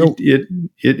 And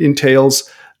it entails,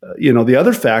 the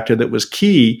other factor that was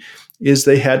key is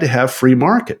they had to have free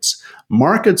markets.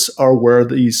 Markets are where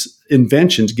these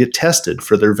inventions get tested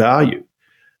for their value.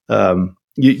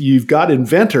 You've got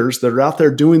inventors that are out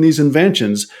there doing these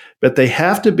inventions, but they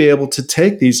have to be able to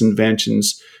take these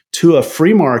inventions to a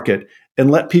free market and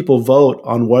let people vote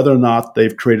on whether or not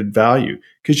they've created value.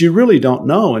 Because you really don't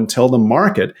know until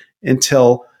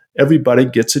everybody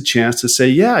gets a chance to say,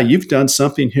 yeah, you've done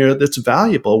something here that's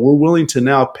valuable. We're willing to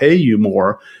now pay you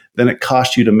more than it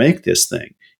cost you to make this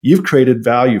thing. You've created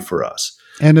value for us.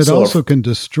 And it also can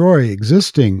destroy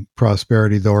existing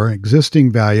prosperity, though, or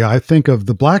existing value. I think of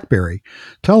the BlackBerry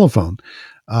telephone.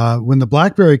 When the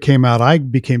BlackBerry came out, I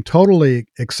became totally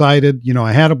excited.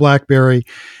 I had a BlackBerry,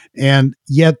 and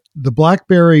yet the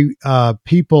BlackBerry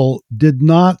people did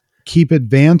not keep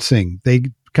advancing. They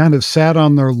kind of sat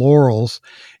on their laurels,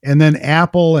 and then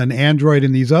Apple and Android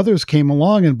and these others came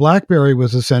along, and BlackBerry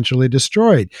was essentially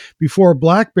destroyed. Before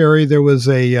BlackBerry, there was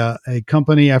a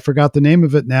company, I forgot the name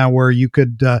of it now, where you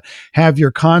could have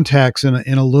your contacts in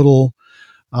a little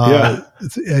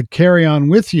carry on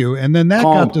with you, and then that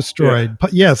Palm. got destroyed. Yeah.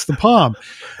 Yes, the Palm,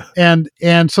 and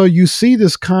so you see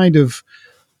this kind of,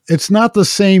 it's not the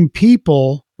same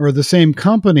people or the same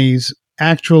companies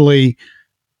actually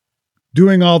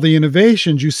doing all the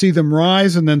innovations. You see them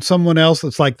rise, and then someone else,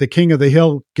 it's like the King of the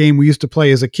Hill game we used to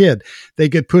play as a kid. They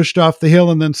get pushed off the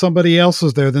hill, and then somebody else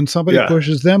is there. Then somebody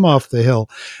pushes them off the hill.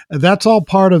 That's all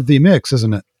part of the mix,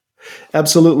 isn't it?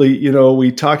 Absolutely.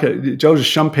 We talk, Joseph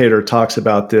Schumpeter talks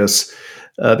about this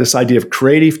idea of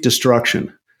creative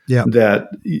destruction. Yeah. That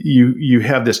you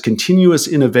have this continuous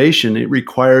innovation. It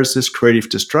requires this creative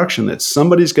destruction, that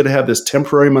somebody's going to have this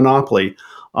temporary monopoly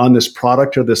on this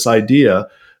product or this idea,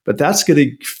 but that's going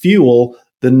to fuel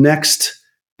the next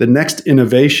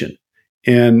innovation.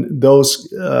 And those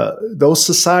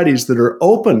societies that are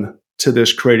open to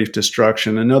this creative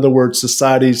destruction, in other words,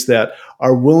 societies that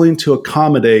are willing to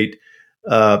accommodate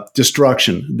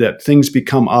destruction, that things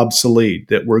become obsolete,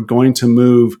 that we're going to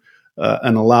move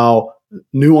and allow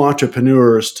new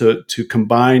entrepreneurs to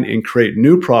combine and create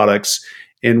new products,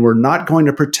 and we're not going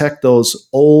to protect those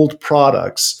old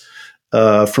products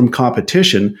from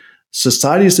competition.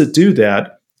 Societies that do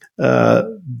that,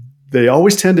 they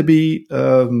always tend to be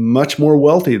much more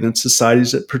wealthy than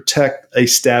societies that protect a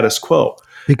status quo.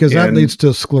 Because that leads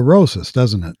to sclerosis,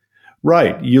 doesn't it?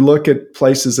 Right. You look at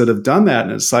places that have done that,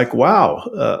 and it's like, wow.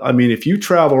 I mean, if you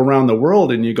travel around the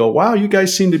world and you go, wow, you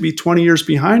guys seem to be 20 years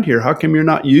behind here. How come you're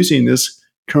not using this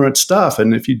current stuff?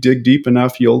 And if you dig deep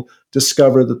enough, you'll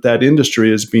discover that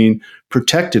industry is being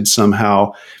protected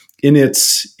somehow in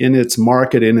its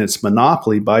market, in its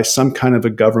monopoly by some kind of a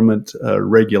government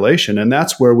regulation. And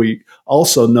that's where we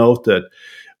also note that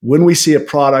when we see a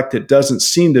product that doesn't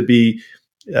seem to be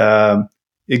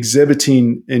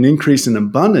exhibiting an increase in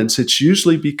abundance, it's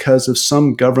usually because of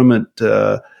some government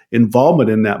involvement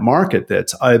in that market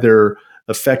that's either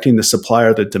affecting the supply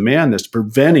or the demand, that's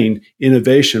preventing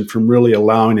innovation from really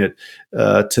allowing it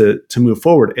to move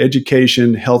forward.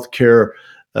 Education, healthcare,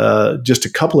 just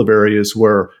a couple of areas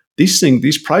where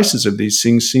these prices of these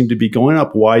things seem to be going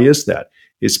up. Why is that?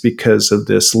 It's because of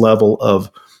this level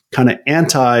of kind of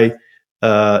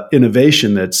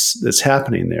anti-innovation that's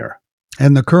happening there.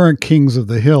 And the current kings of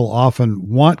the hill often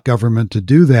want government to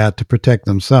do that to protect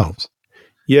themselves.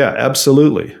 Yeah,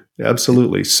 absolutely.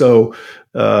 Absolutely. So,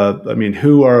 I mean,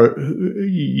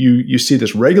 you see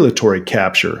this regulatory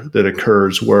capture that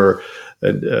occurs where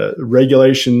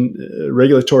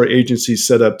regulatory agencies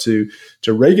set up to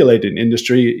regulate an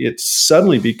industry. It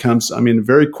suddenly becomes,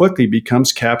 very quickly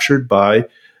becomes captured by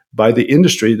the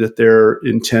industry that they're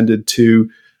intended to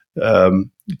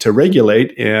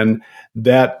regulate, and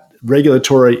that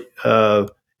regulatory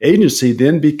agency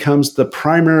then becomes the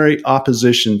primary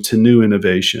opposition to new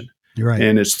innovation. Right.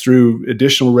 And it's through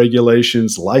additional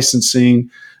regulations, licensing,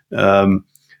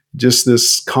 just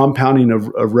this compounding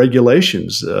of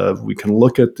regulations. We can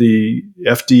look at the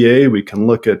FDA, we can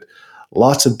look at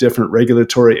lots of different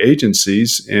regulatory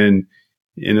agencies, and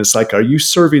it's like, are you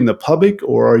serving the public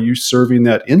or are you serving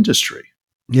that industry?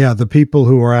 Yeah, the people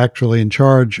who are actually in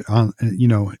charge,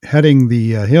 heading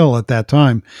the hill at that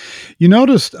time. You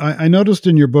noticed, I noticed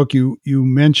in your book, you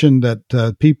mentioned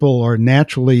that people are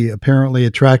naturally, apparently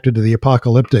attracted to the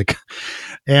apocalyptic.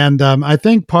 And I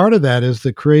think part of that is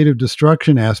the creative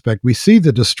destruction aspect. We see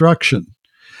the destruction,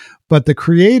 but the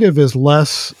creative is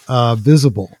less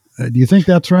visible. Do you think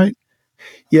that's right?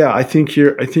 Yeah, I think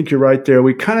you're right there.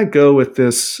 We kind of go with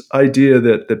this idea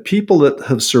that the people that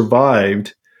have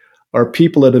survived are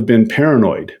people that have been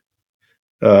paranoid.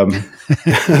 If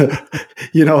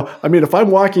I'm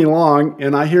walking along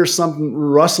and I hear something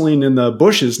rustling in the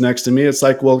bushes next to me, it's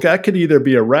like, well, that could either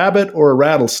be a rabbit or a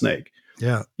rattlesnake.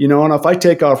 Yeah. And if I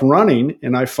take off running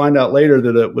and I find out later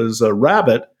that it was a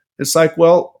rabbit, it's like,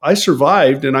 well, I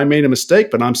survived and I made a mistake,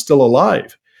 but I'm still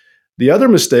alive. The other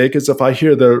mistake is if I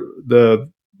hear the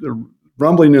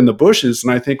rumbling in the bushes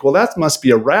and I think, well, that must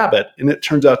be a rabbit, and it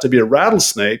turns out to be a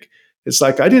rattlesnake. It's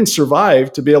like I didn't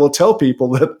survive to be able to tell people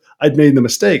that I'd made the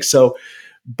mistake. So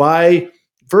by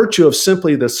virtue of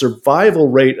simply the survival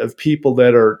rate of people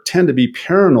that tend to be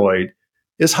paranoid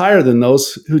is higher than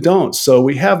those who don't. So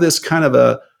we have this kind of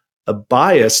a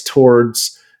bias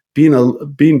towards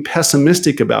being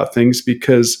pessimistic about things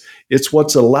because it's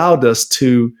what's allowed us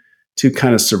to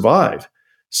kind of survive.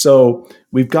 So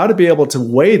we've got to be able to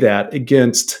weigh that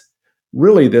against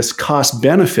really this cost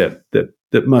benefit that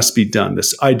must be done,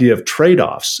 this idea of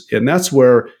trade-offs. And that's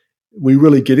where we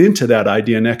really get into that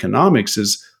idea in economics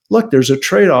is, look, there's a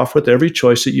trade-off with every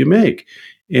choice that you make.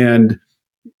 And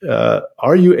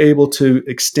are you able to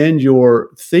extend your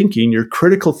thinking, your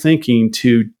critical thinking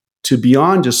to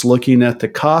beyond just looking at the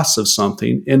costs of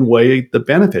something and weigh the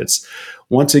benefits?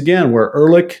 Once again, where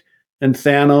Ehrlich and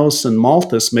Thanos and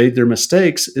Malthus made their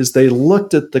mistakes is they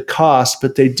looked at the cost,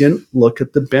 but they didn't look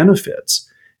at the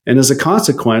benefits. And as a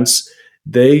consequence,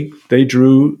 they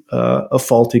drew a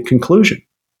faulty conclusion.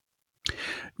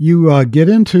 You get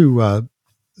into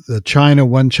the China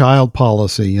one-child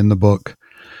policy in the book.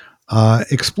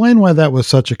 Explain why that was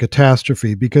such a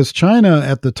catastrophe, because China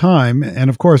at the time, and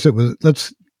of course it was,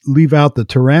 let's leave out the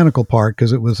tyrannical part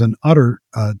because it was an utter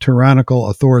tyrannical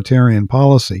authoritarian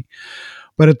policy.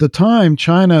 But at the time,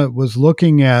 China was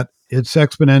looking at its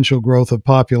exponential growth of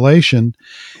population,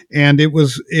 and it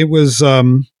was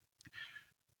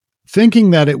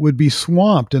thinking that it would be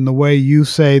swamped in the way you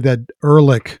say that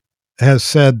Ehrlich has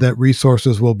said that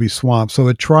resources will be swamped. So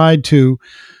it tried to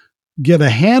get a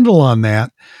handle on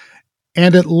that,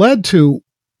 and it led to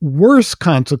worse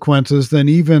consequences than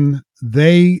even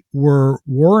they were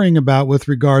worrying about with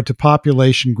regard to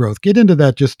population growth. Get into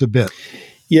that just a bit.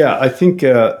 Yeah, I think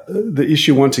the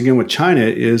issue once again with China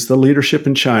is the leadership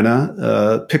in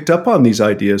China picked up on these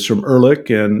ideas from Ehrlich,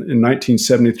 and in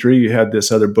 1973 you had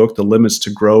this other book, The Limits to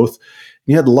Growth.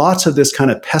 You had lots of this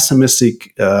kind of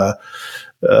pessimistic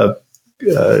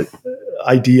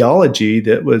ideology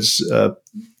that was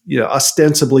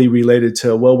ostensibly related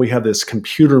to, well, we have this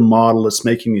computer model that's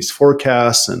making these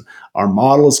forecasts, and our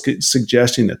model is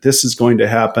suggesting that this is going to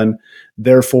happen.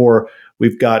 Therefore,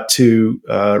 we've got to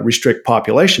restrict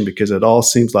population because it all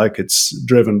seems like it's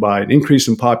driven by an increase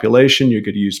in population. You're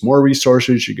going to use more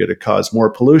resources. You're going to cause more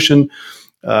pollution.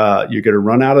 You're going to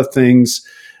run out of things.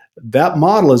 That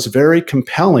model is very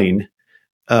compelling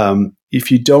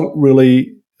if you don't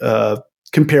really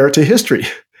compare it to history.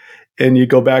 And you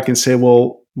go back and say,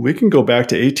 well, we can go back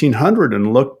to 1800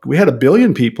 and look, we had 1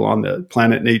 billion people on the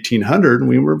planet in 1800, and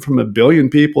we went from 1 billion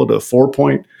people to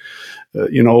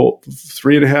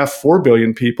 3.5, 4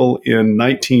 billion people in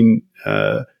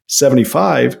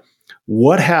 1975.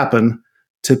 What happened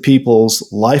to people's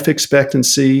life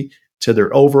expectancy, to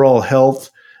their overall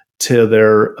health, to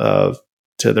their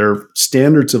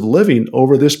standards of living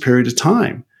over this period of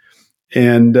time?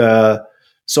 And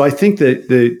so I think that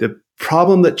the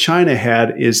problem that China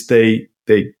had is they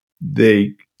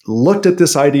looked at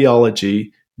this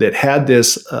ideology that had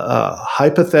this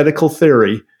hypothetical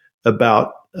theory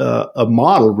about a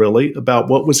model, really, about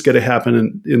what was going to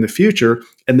happen in the future,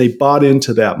 and they bought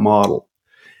into that model.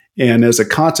 And as a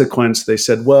consequence, they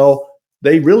said, well,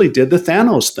 they really did the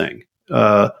Thanos thing.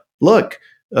 Look,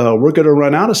 we're going to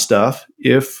run out of stuff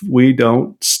if we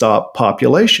don't stop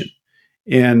population.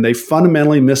 And they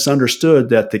fundamentally misunderstood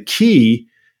that the key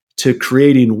to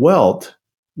creating wealth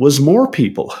was more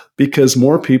people, because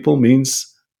more people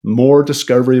means more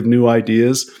discovery of new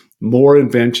ideas, more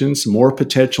inventions, more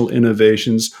potential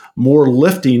innovations, more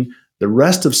lifting the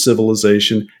rest of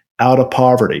civilization out of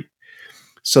poverty.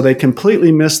 So they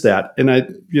completely missed that. And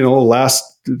the last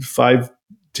 5-10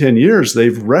 years,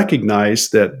 they've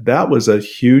recognized that that was a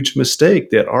huge mistake,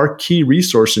 that our key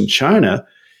resource in China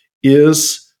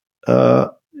is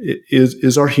our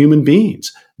human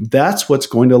beings. That's what's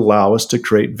going to allow us to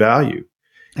create value.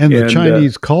 And the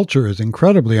Chinese culture is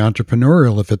incredibly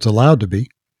entrepreneurial, if it's allowed to be.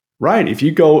 Right. If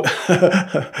you go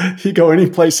any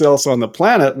place else on the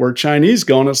planet where Chinese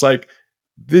go, and it's like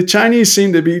the Chinese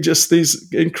seem to be just these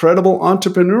incredible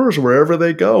entrepreneurs wherever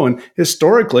they go. And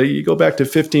historically, you go back to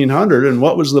 1500, and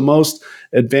what was the most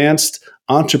advanced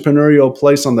entrepreneurial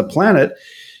place on the planet?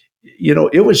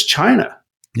 It was China.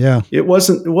 Yeah. It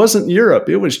wasn't Europe.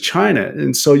 It was China.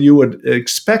 And so you would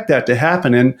expect that to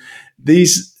happen. And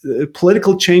these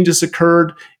political changes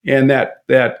occurred, and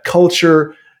that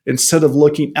culture, instead of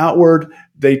looking outward,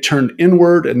 they turned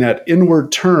inward, and that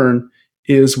inward turn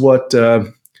is what set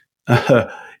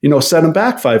them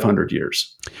back 500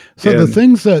 years. So the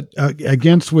things that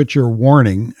against which you're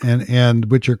warning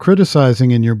and which you're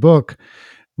criticizing in your book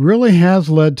really has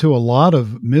led to a lot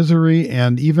of misery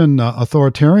and even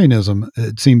authoritarianism,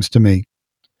 it seems to me.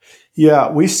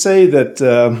 Yeah, we say that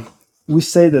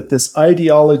this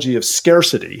ideology of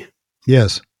scarcity,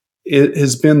 yes, it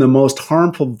has been the most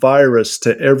harmful virus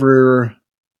to ever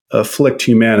afflict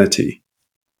humanity.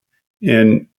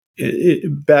 And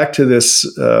back to this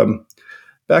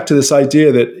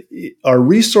idea that our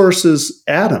resources,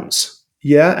 atoms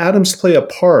play a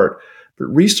part, but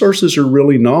resources are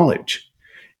really knowledge.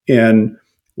 And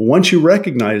once you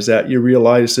recognize that, you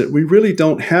realize that we really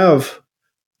don't have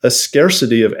a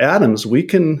scarcity of atoms. We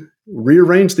can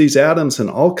rearrange these atoms in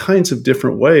all kinds of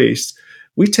different ways.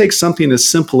 We take something as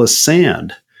simple as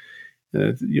sand.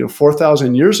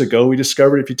 4,000 years ago, we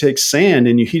discovered if you take sand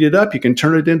and you heat it up, you can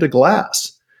turn it into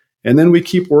glass. And then we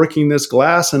keep working this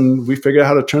glass, and we figure out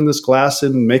how to turn this glass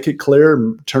in and make it clear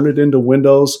and turn it into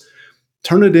windows,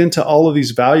 turn it into all of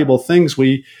these valuable things.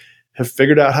 We have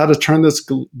figured out how to turn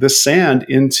this sand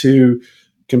into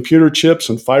computer chips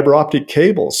and fiber optic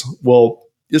cables. Well,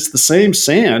 it's the same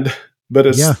sand, but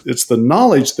it's the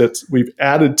knowledge that we've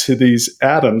added to these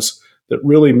atoms that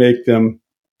really make them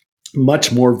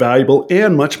much more valuable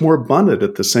and much more abundant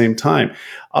at the same time.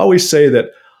 I always say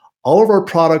that all of our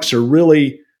products are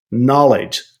really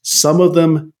knowledge. Some of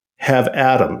them have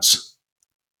atoms.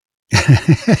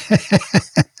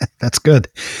 That's good.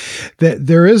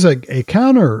 There is a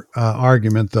counter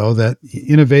argument, though, that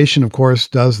innovation, of course,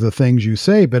 does the things you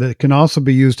say, but it can also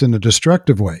be used in a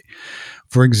destructive way.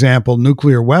 For example,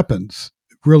 nuclear weapons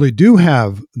really do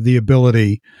have the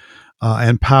ability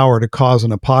and power to cause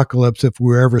an apocalypse if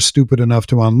we're ever stupid enough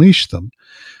to unleash them.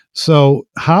 So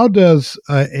how does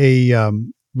a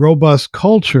robust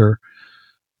culture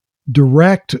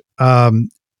direct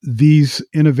these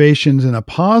innovations in a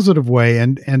positive way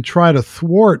and try to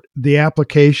thwart the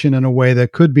application in a way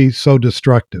that could be so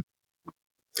destructive?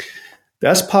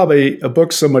 That's probably a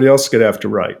book somebody else could have to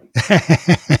write.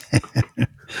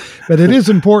 But it is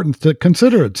important to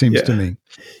consider, it seems to me.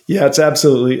 Yeah, it's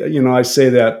absolutely, I say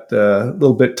that a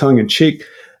little bit tongue in cheek,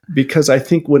 because I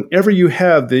think whenever you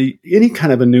have any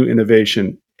kind of a new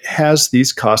innovation has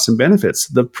these costs and benefits.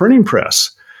 The printing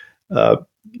press,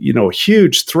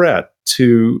 huge threat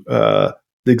to the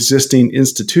existing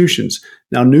institutions.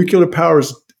 Now, nuclear power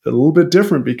is a little bit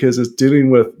different because it's dealing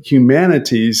with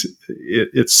humanities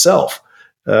itself.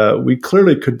 We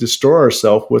clearly could destroy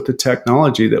ourselves with the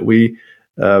technology that we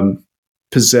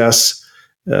possess.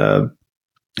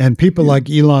 And people like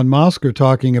Elon Musk are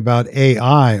talking about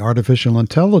AI, artificial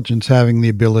intelligence, having the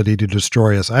ability to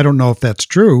destroy us. I don't know if that's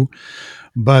true,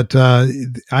 but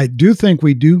I do think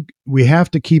we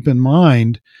have to keep in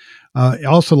mind,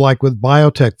 also like with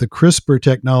biotech, the CRISPR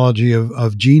technology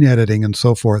of gene editing and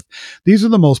so forth. These are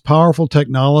the most powerful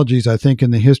technologies, I think,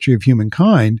 in the history of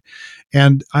humankind.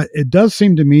 And it does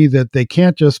seem to me that they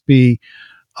can't just be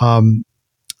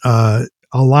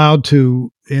allowed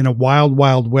to in a wild,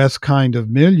 wild west kind of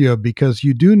milieu, because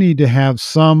you do need to have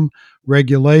some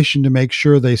regulation to make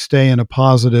sure they stay in a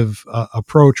positive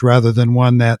approach rather than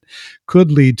one that could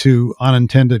lead to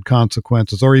unintended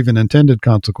consequences or even intended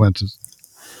consequences.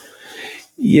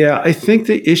 Yeah, I think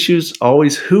the issue is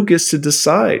always who gets to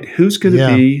decide, who's going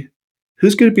to be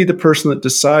the person that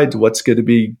decides what's going to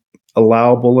be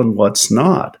allowable and what's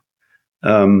not.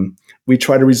 We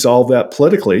try to resolve that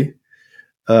politically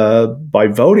by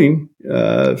voting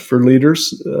for leaders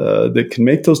that can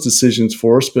make those decisions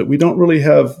for us, but we don't really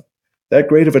have that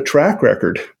great of a track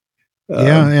record.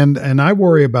 And I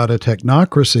worry about a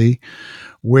technocracy,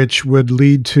 which would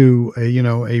lead to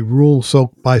a rule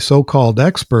by so-called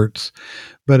experts.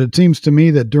 But it seems to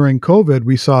me that during COVID,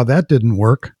 we saw that didn't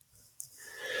work.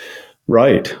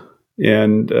 Right.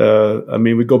 And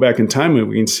we go back in time and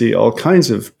we can see all kinds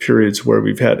of periods where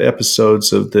we've had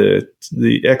episodes of the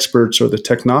experts or the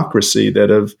technocracy that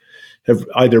have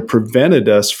either prevented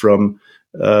us from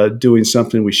doing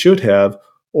something we should have,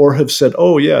 or have said,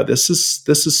 "Oh yeah, this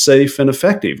is safe and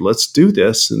effective. Let's do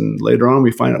this." And later on,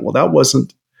 we find out, well, that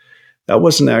wasn't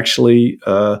actually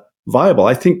viable.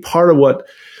 I think part of what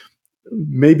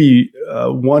maybe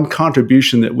one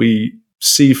contribution that we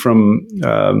see from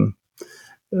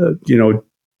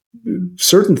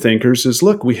certain thinkers is,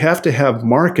 look, we have to have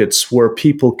markets where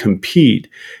people compete.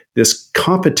 This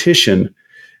competition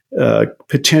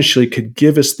potentially could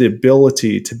give us the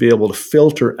ability to be able to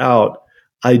filter out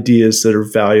ideas that are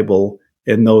valuable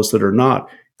and those that are not.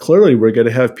 Clearly, we're going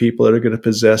to have people that are going to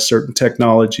possess certain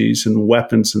technologies and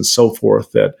weapons and so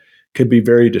forth that could be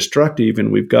very destructive,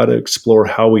 and we've got to explore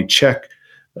how we check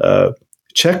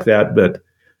that. But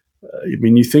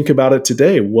you think about it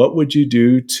today. What would you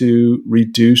do to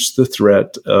reduce the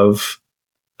threat of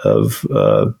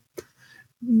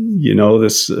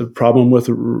this problem with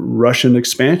Russian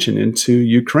expansion into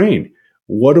Ukraine?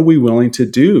 What are we willing to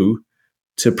do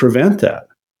to prevent that?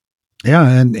 Yeah,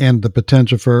 and the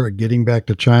potential for getting back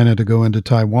to China to go into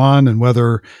Taiwan, and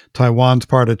whether Taiwan's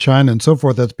part of China and so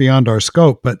forth, that's beyond our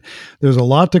scope. But there's a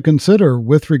lot to consider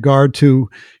with regard to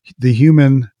the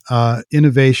human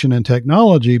innovation and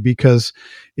technology, because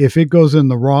if it goes down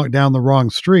the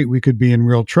wrong street, we could be in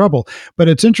real trouble. But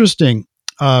it's interesting.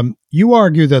 You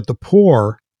argue that the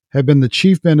poor have been the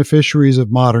chief beneficiaries of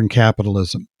modern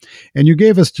capitalism. And you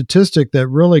gave a statistic that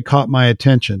really caught my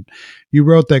attention. You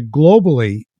wrote that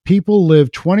globally, people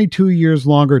live 22 years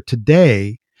longer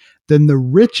today than the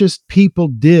richest people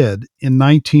did in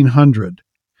 1900.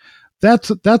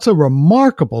 That's a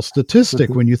remarkable statistic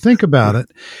when you think about it.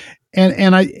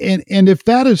 And if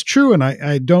that is true, and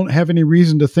I don't have any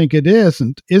reason to think it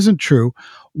isn't true,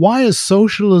 why is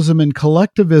socialism and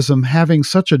collectivism having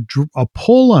such a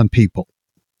pull on people?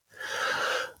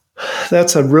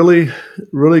 That's a really,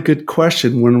 really good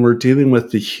question when we're dealing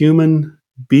with the human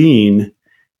being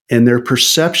and their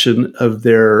perception of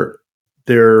their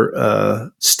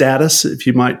status, if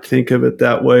you might think of it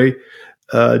that way.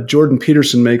 Jordan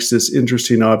Peterson makes this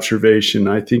interesting observation,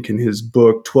 I think, in his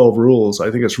book, 12 Rules. I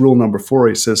think it's rule number 4.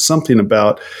 He says something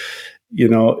about,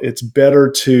 it's better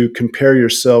to compare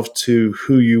yourself to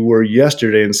who you were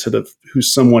yesterday instead of who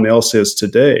someone else is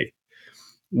today.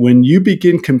 When you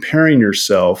begin comparing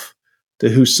yourself to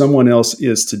who someone else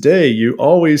is today, you're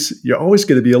always going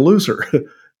to be a loser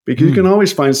because you can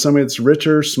always find somebody that's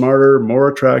richer, smarter, more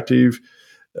attractive,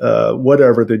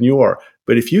 whatever than you are.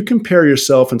 But if you compare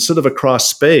yourself instead of across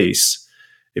space,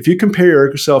 if you compare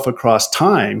yourself across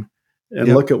time,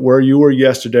 and look at where you were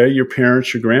yesterday, your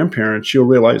parents, your grandparents, you'll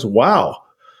realize, wow,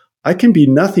 I can be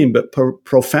nothing but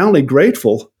profoundly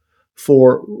grateful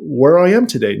for where I am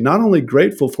today. Not only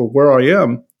grateful for where I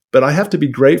am, but I have to be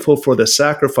grateful for the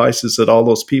sacrifices that all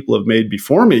those people have made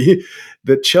before me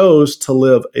that chose to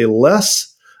live a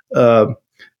less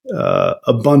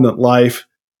abundant life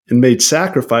and made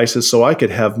sacrifices so I could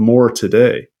have more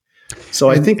today. So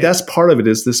I think that's part of it,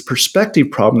 is this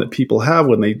perspective problem that people have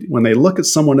when they look at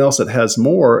someone else that has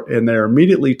more, and they're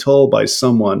immediately told by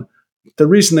someone the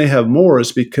reason they have more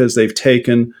is because they've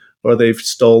taken or they've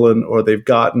stolen or they've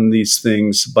gotten these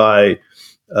things by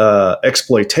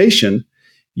exploitation.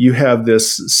 You have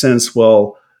this sense,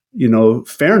 well,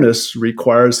 fairness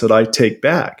requires that I take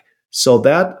back. So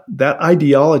that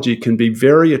ideology can be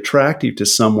very attractive to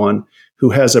someone who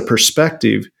has a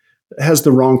perspective, has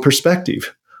the wrong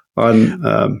perspective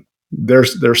on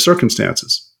their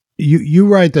circumstances. You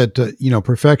write that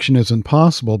perfection isn't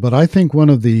possible, but I think one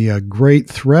of the great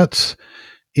threats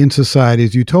in society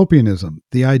is utopianism,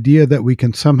 the idea that we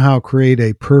can somehow create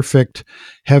a perfect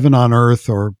heaven on earth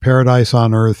or paradise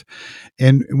on earth.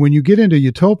 And when you get into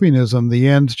utopianism, the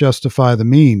ends justify the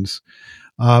means.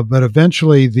 But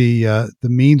eventually the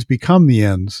means become the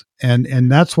ends. And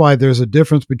that's why there's a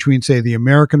difference between, say, the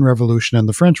American Revolution and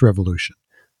the French Revolution.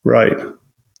 Right.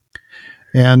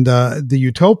 And the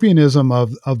utopianism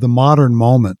of the modern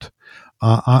moment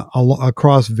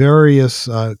across various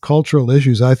cultural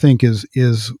issues, I think,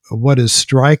 is what is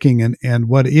striking and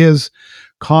what is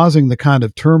causing the kind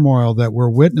of turmoil that we're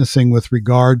witnessing with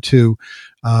regard to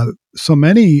so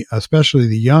many, especially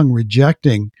the young,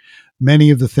 rejecting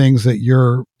many of the things that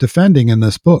you're defending in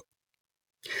this book.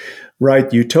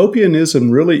 Right. Utopianism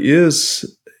really is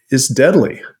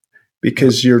deadly,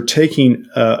 because you're taking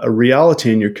a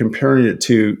reality and you're comparing it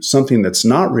to something that's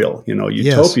not real.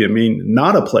 Utopia mean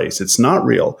not a place. It's not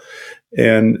real.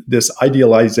 And this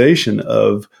idealization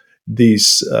of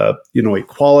these,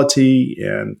 equality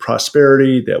and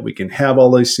prosperity, that we can have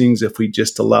all these things if we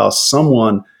just allow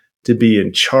someone to be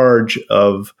in charge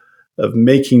of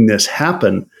making this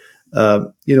happen,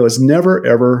 has never,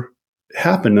 ever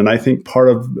happened. And I think part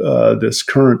of this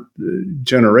current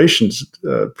generation's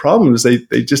problem is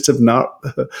they just have not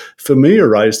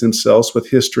familiarized themselves with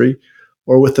history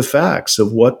or with the facts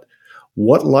of what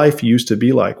life used to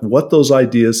be like, what those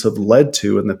ideas have led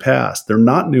to in the past. They're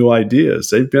not new ideas.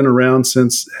 They've been around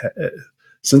since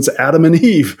Adam and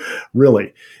Eve,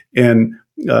 really. And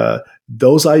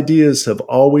those ideas have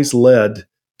always led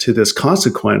to this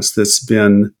consequence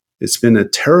it's been a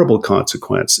terrible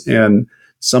consequence. And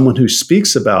someone who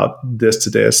speaks about this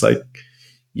today, it's like,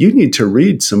 you need to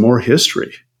read some more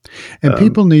history. And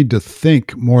people need to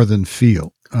think more than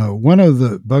feel. One of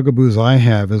the bugaboos I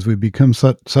have is we become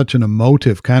such an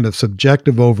emotive, kind of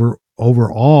subjective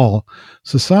overall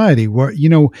society where,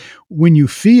 when you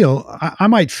feel, I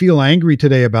might feel angry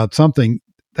today about something,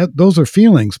 those are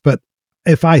feelings. But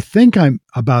if I think I'm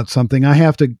about something, I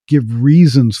have to give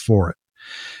reasons for it.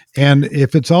 And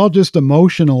if it's all just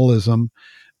emotionalism,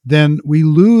 then we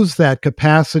lose that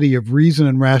capacity of reason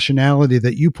and rationality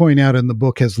that you point out in the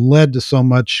book has led to so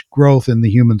much growth in the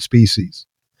human species.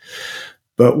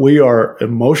 But we are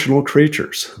emotional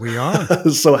creatures. We are.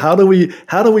 So how do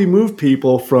we move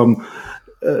people from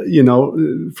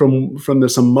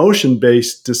this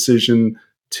emotion-based decision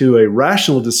to a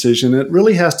rational decision? It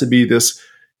really has to be this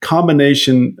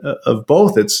combination of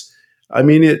both. It's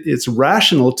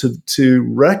rational to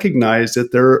recognize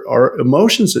that there are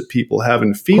emotions that people have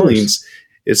and feelings.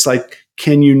 It's like,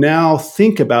 can you now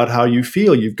think about how you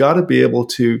feel? You've got to be able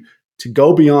to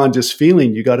go beyond just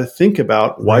feeling. You got to think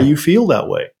about why you feel that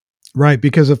way. Right.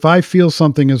 Because if I feel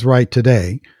something is right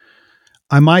today,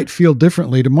 I might feel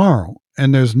differently tomorrow.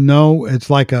 And it's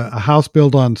like a house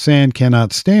built on sand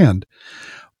cannot stand.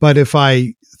 But if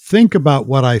I think about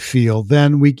what I feel,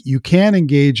 then you can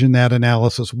engage in that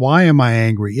analysis. Why am I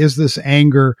angry? Is this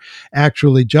anger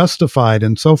actually justified,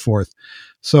 and so forth?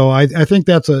 So I think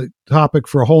that's a topic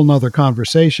for a whole nother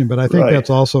conversation, but I think that's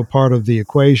also part of the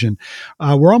equation.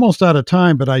 We're almost out of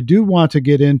time, but I do want to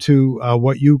get into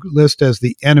what you list as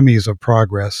the enemies of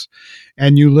progress.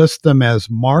 And you list them as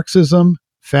Marxism,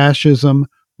 fascism,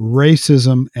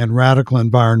 racism, and radical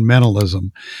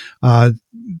environmentalism.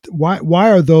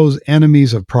 Why are those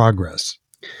enemies of progress?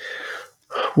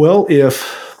 Well,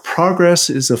 if progress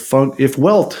is if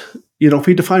wealth, if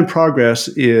we define progress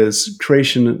is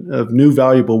creation of new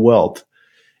valuable wealth,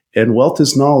 and wealth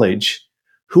is knowledge,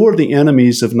 who are the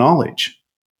enemies of knowledge?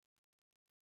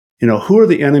 Who are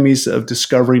the enemies of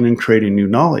discovering and creating new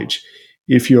knowledge?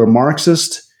 If you're a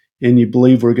Marxist and you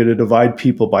believe we're going to divide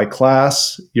people by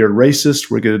class, you're a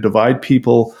racist, we're going to divide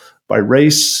people by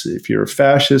race, if you're a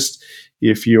fascist,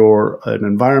 if you're an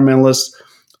environmentalist,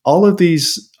 all of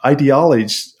these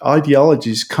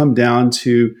ideologies come down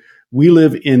to we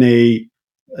live in a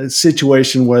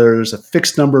situation where there's a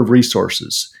fixed number of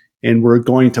resources, and we're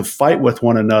going to fight with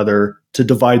one another to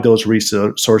divide those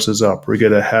resources up. We're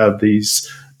going to have these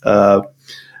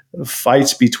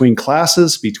fights between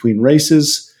classes, between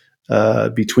races,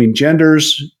 between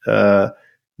genders.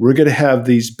 We're going to have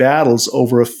these battles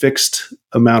over a fixed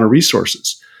amount of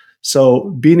resources. So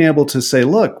being able to say,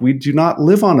 look, we do not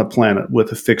live on a planet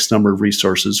with a fixed number of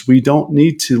resources. We don't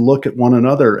need to look at one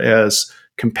another as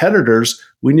competitors.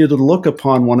 We need to look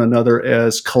upon one another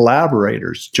as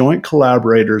collaborators, joint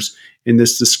collaborators in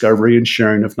this discovery and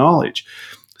sharing of knowledge.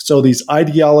 So these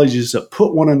ideologies that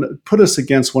put us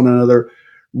against one another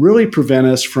really prevent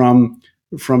us from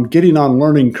getting on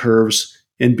learning curves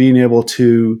and being able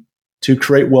to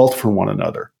create wealth for one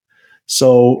another.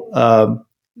 So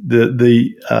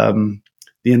the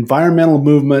environmental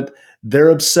movement, their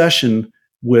obsession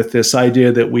with this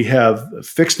idea that we have a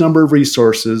fixed number of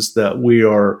resources, that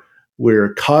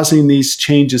we're causing these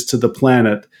changes to the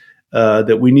planet,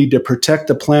 that we need to protect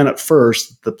the planet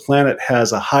first. The planet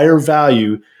has a higher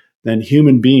value than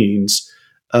human beings.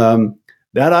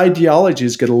 That ideology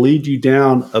is going to lead you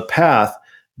down a path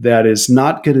that is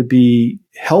not going to be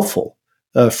helpful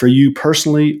for you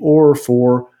personally or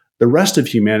for the rest of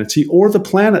humanity or the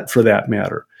planet for that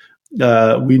matter.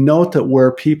 We note that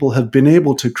where people have been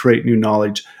able to create new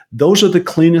knowledge, those are the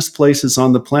cleanest places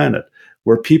on the planet,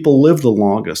 where people live the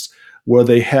longest, where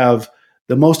they have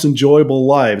the most enjoyable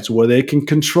lives, where they can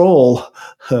control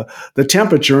the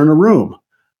temperature in a room,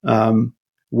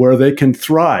 where they can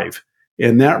thrive.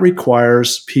 And that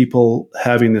requires people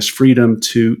having this freedom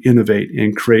to innovate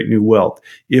and create new wealth.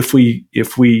 If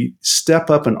we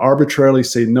step up and arbitrarily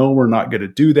say, no, we're not going to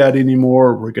do that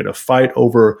anymore, we're going to fight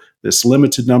over this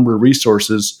limited number of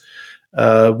resources,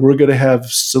 we're going to have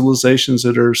civilizations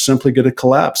that are simply going to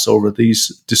collapse over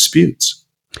these disputes.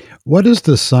 What is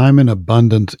the Simon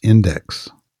Abundance Index?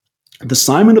 The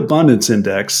Simon Abundance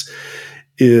Index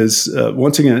is,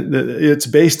 once again, it's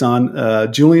based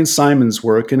on Julian Simon's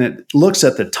work, and it looks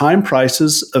at the time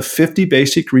prices of 50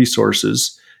 basic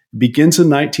resources. It begins in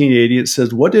 1980. It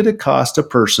says, what did it cost a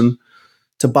person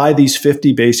to buy these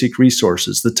 50 basic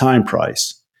resources, the time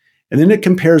price? And then it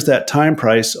compares that time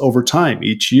price over time.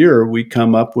 Each year, we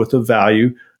come up with a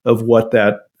value of what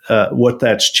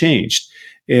that's changed.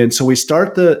 And so we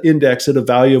start the index at a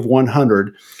value of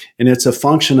 100, and it's a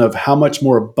function of how much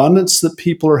more abundance that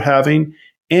people are having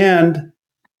and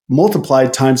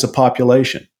multiplied times the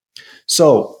population.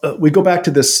 So we go back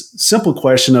to this simple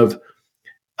question of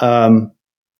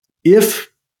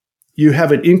if you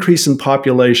have an increase in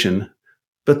population,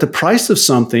 but the price of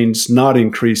something's not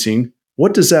increasing,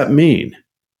 what does that mean?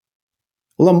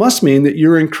 Well, it must mean that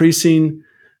you're increasing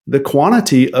the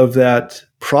quantity of that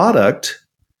product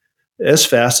as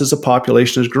fast as the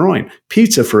population is growing.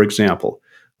 Pizza, for example.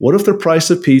 What if the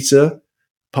price of pizza,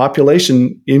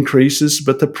 population increases,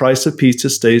 but the price of pizza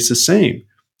stays the same?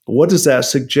 What is that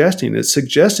suggesting? It's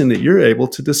suggesting that you're able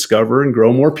to discover and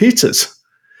grow more pizzas.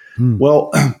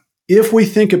 Well, if we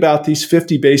think about these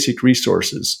 50 basic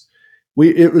resources,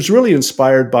 it was really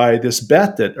inspired by this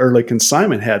bet that Ehrlich and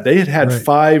Simon had. They had Right.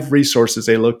 5 resources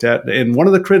they looked at, and one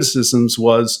of the criticisms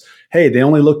was, hey, they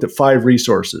only looked at 5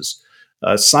 resources.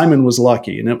 Simon was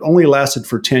lucky, and it only lasted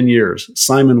for 10 years.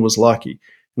 Simon was lucky.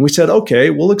 And we said, okay,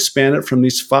 we'll expand it from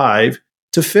these 5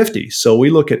 to 50. So we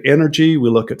look at energy, we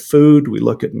look at food, we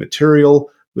look at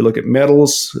material, we look at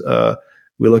metals,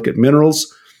 we look at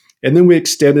minerals. And then we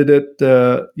extended it,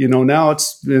 now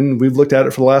we've looked at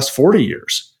it for the last 40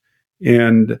 years.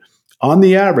 And on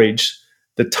the average,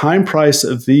 the time price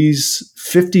of these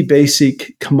 50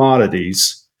 basic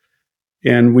commodities,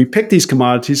 and we picked these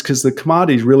commodities because the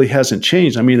commodity really hasn't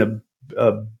changed. I mean,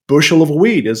 a bushel of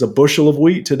wheat is a bushel of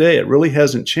wheat today. It really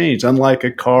hasn't changed, unlike a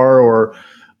car or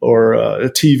a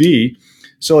TV.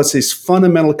 So it's this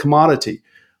fundamental commodity.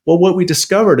 Well, what we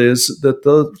discovered is that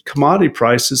the commodity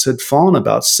prices had fallen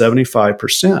about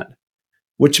 75%,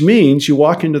 which means you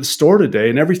walk into the store today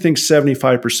and everything's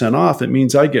 75% off. It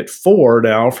means I get 4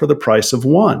 now for the price of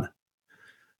 1.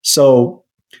 So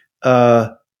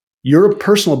your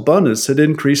personal abundance had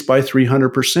increased by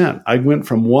 300%. I went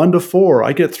from 1 to 4.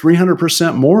 I get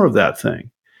 300% more of that thing.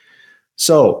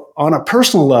 So on a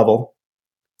personal level,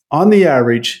 on the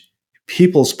average,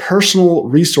 people's personal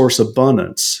resource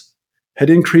abundance had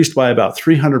increased by about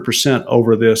 300%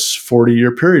 over this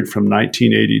 40-year period from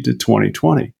 1980 to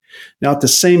 2020. Now, at the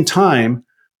same time,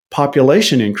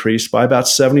 population increased by about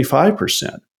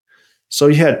 75%. So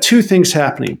you had 2 things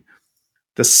happening.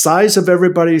 the size of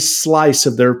everybody's slice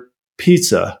of their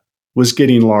pizza was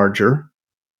getting larger,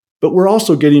 but we're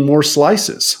also getting more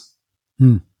slices.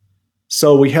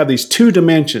 So we have these two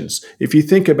dimensions. If you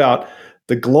think about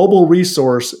the global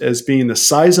resource as being the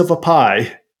size of a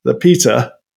pie, the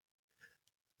pizza,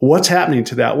 what's happening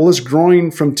to that? Well, it's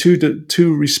growing from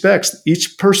two respects.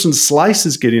 Each person's slice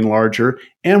is getting larger,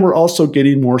 and we're also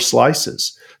getting more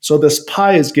slices. So this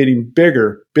pie is getting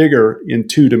bigger in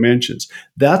two dimensions.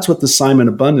 That's what the Simon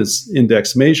Abundance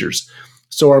Index measures.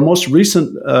 So our most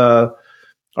recent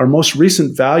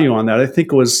value on that, I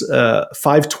think, was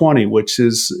 520, which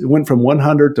it went from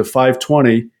 100 to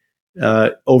 520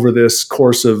 over this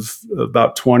course of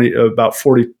about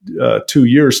 42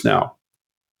 years now.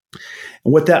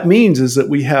 And what that means is that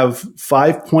we have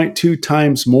 5.2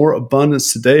 times more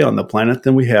abundance today on the planet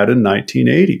than we had in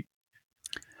 1980.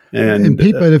 And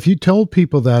people, if you told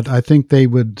people that, I think they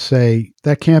would say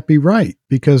that can't be right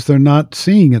because they're not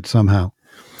seeing it somehow.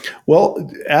 Well,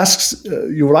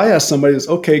 what I ask somebody is,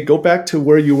 okay, go back to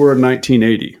where you were in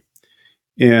 1980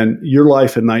 and your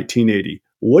life in 1980.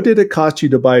 What did it cost you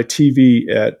to buy a TV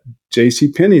at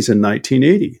JCPenney's in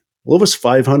 1980? Well, it was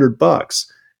 $500.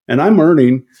 And I'm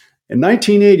earning, in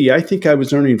 1980, I think I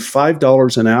was earning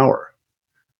 $5 an hour,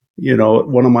 at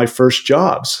one of my first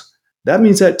jobs. That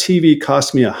means that TV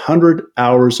cost me 100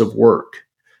 hours of work.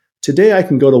 Today, I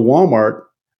can go to Walmart.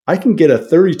 I can get a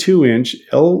 32-inch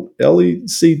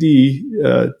LCD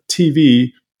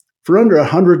TV for under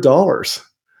 $100.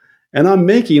 And I'm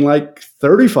making like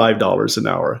 $35 an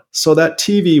hour. So that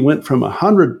TV went from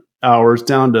 100 hours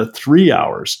down to 3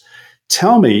 hours.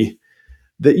 Tell me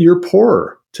that you're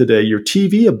poorer today. Your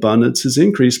TV abundance has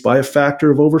increased by a factor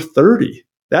of over 30.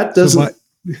 That doesn't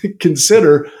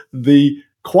consider the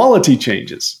quality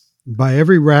changes. By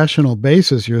every rational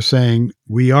basis, you're saying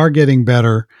we are getting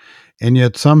better, and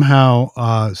yet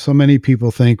somehow so many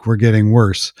people think we're getting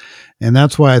worse. And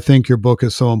that's why I think your book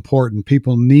is so important.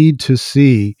 People need to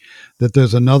see that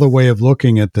there's another way of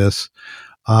looking at this.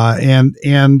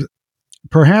 And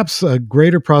perhaps a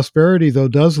greater prosperity, though,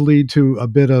 does lead to a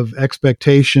bit of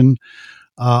expectation,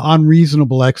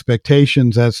 unreasonable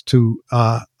expectations as to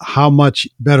how much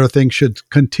better things should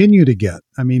continue to get.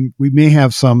 I mean, we may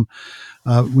have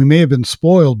been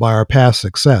spoiled by our past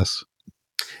success.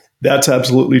 That's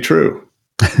absolutely true.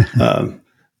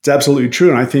 It's absolutely true.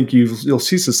 And I think you'll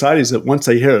see societies that once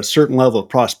they hit a certain level of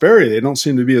prosperity, they don't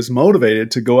seem to be as motivated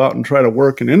to go out and try to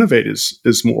work and innovate as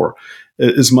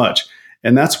much.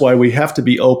 And that's why we have to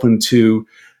be open to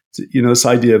this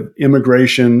idea of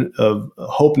immigration, of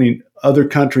hoping other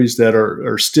countries that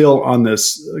are still on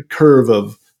this curve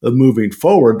of moving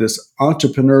forward, this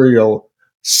entrepreneurial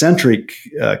centric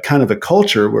kind of a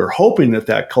culture. We're hoping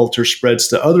that culture spreads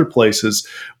to other places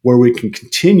where we can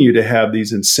continue to have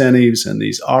these incentives and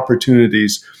these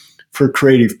opportunities for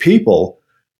creative people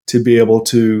to be able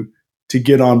to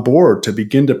get on board, to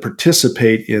begin to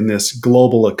participate in this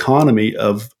global economy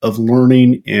of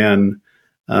learning and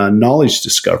knowledge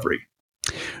discovery.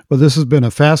 Well, this has been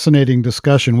a fascinating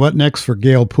discussion. What next for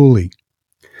Gale Pooley?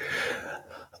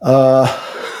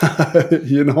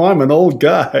 I'm an old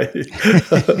guy.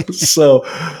 So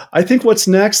I think what's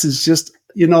next is just,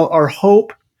 our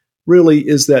hope really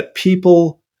is that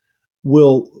people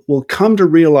will come to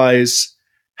realize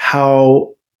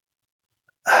how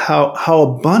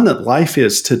abundant life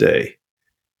is today,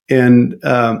 and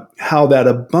how that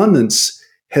abundance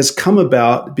has come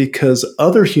about because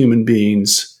other human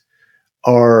beings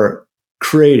are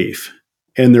creative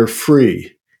and they're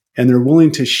free and they're willing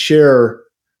to share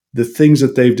the things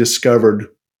that they've discovered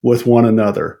with one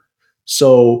another.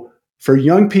 So for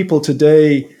young people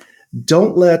today,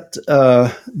 don't let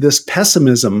this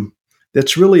pessimism,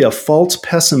 that's really a false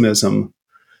pessimism,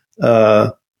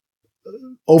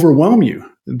 overwhelm you.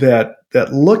 That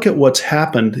look at what's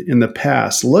happened in the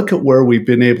past, look at where we've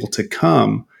been able to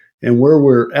come and where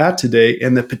we're at today,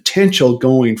 and the potential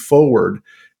going forward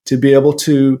to be able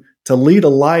to lead a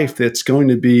life that's going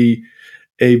to be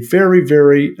a very,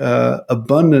 very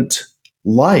abundant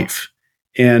life,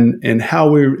 and how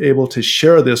we're able to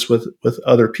share this with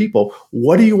other people.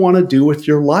 What do you want to do with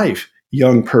your life,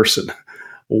 young person?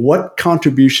 What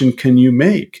contribution can you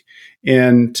make?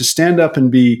 And to stand up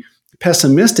and be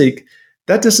pessimistic,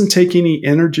 that doesn't take any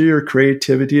energy or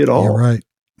creativity at all. You're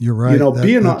right.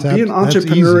 Be an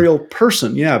entrepreneurial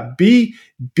person. Yeah. Be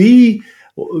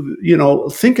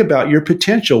think about your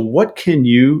potential. What can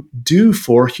you do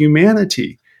for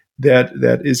humanity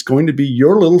that is going to be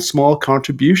your little small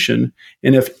contribution?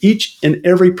 And if each and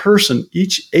every person,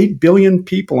 each 8 billion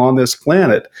people on this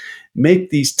planet, make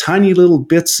these tiny little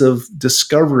bits of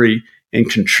discovery and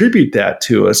contribute that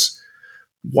to us,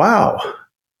 wow,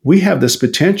 we have this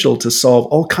potential to solve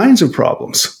all kinds of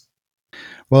problems.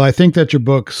 Well, I think that your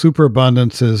book,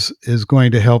 Superabundance, is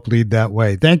going to help lead that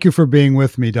way. Thank you for being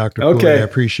with me, Dr. Pooley. I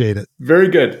appreciate it. Very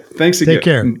good. Thanks again. Take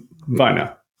care. Bye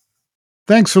now.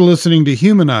 Thanks for listening to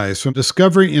Humanize from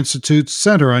Discovery Institute's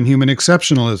Center on Human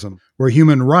Exceptionalism, where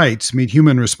human rights meet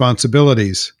human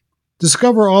responsibilities.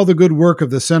 Discover all the good work of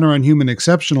the Center on Human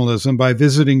Exceptionalism by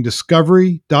visiting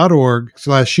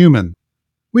discovery.org/human.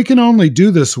 We can only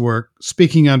do this work,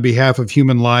 speaking on behalf of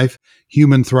human life,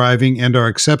 human thriving, and our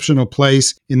exceptional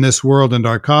place in this world and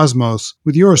our cosmos,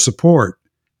 with your support.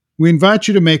 We invite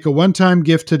you to make a one-time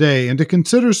gift today and to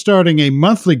consider starting a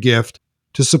monthly gift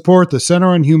to support the Center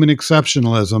on Human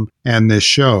Exceptionalism and this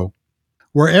show.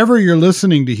 Wherever you're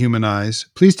listening to Humanize,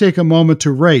 please take a moment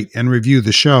to rate and review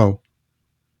the show.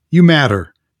 You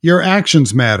matter. Your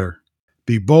actions matter.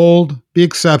 Be bold, be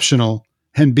exceptional,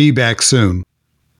 and be back soon.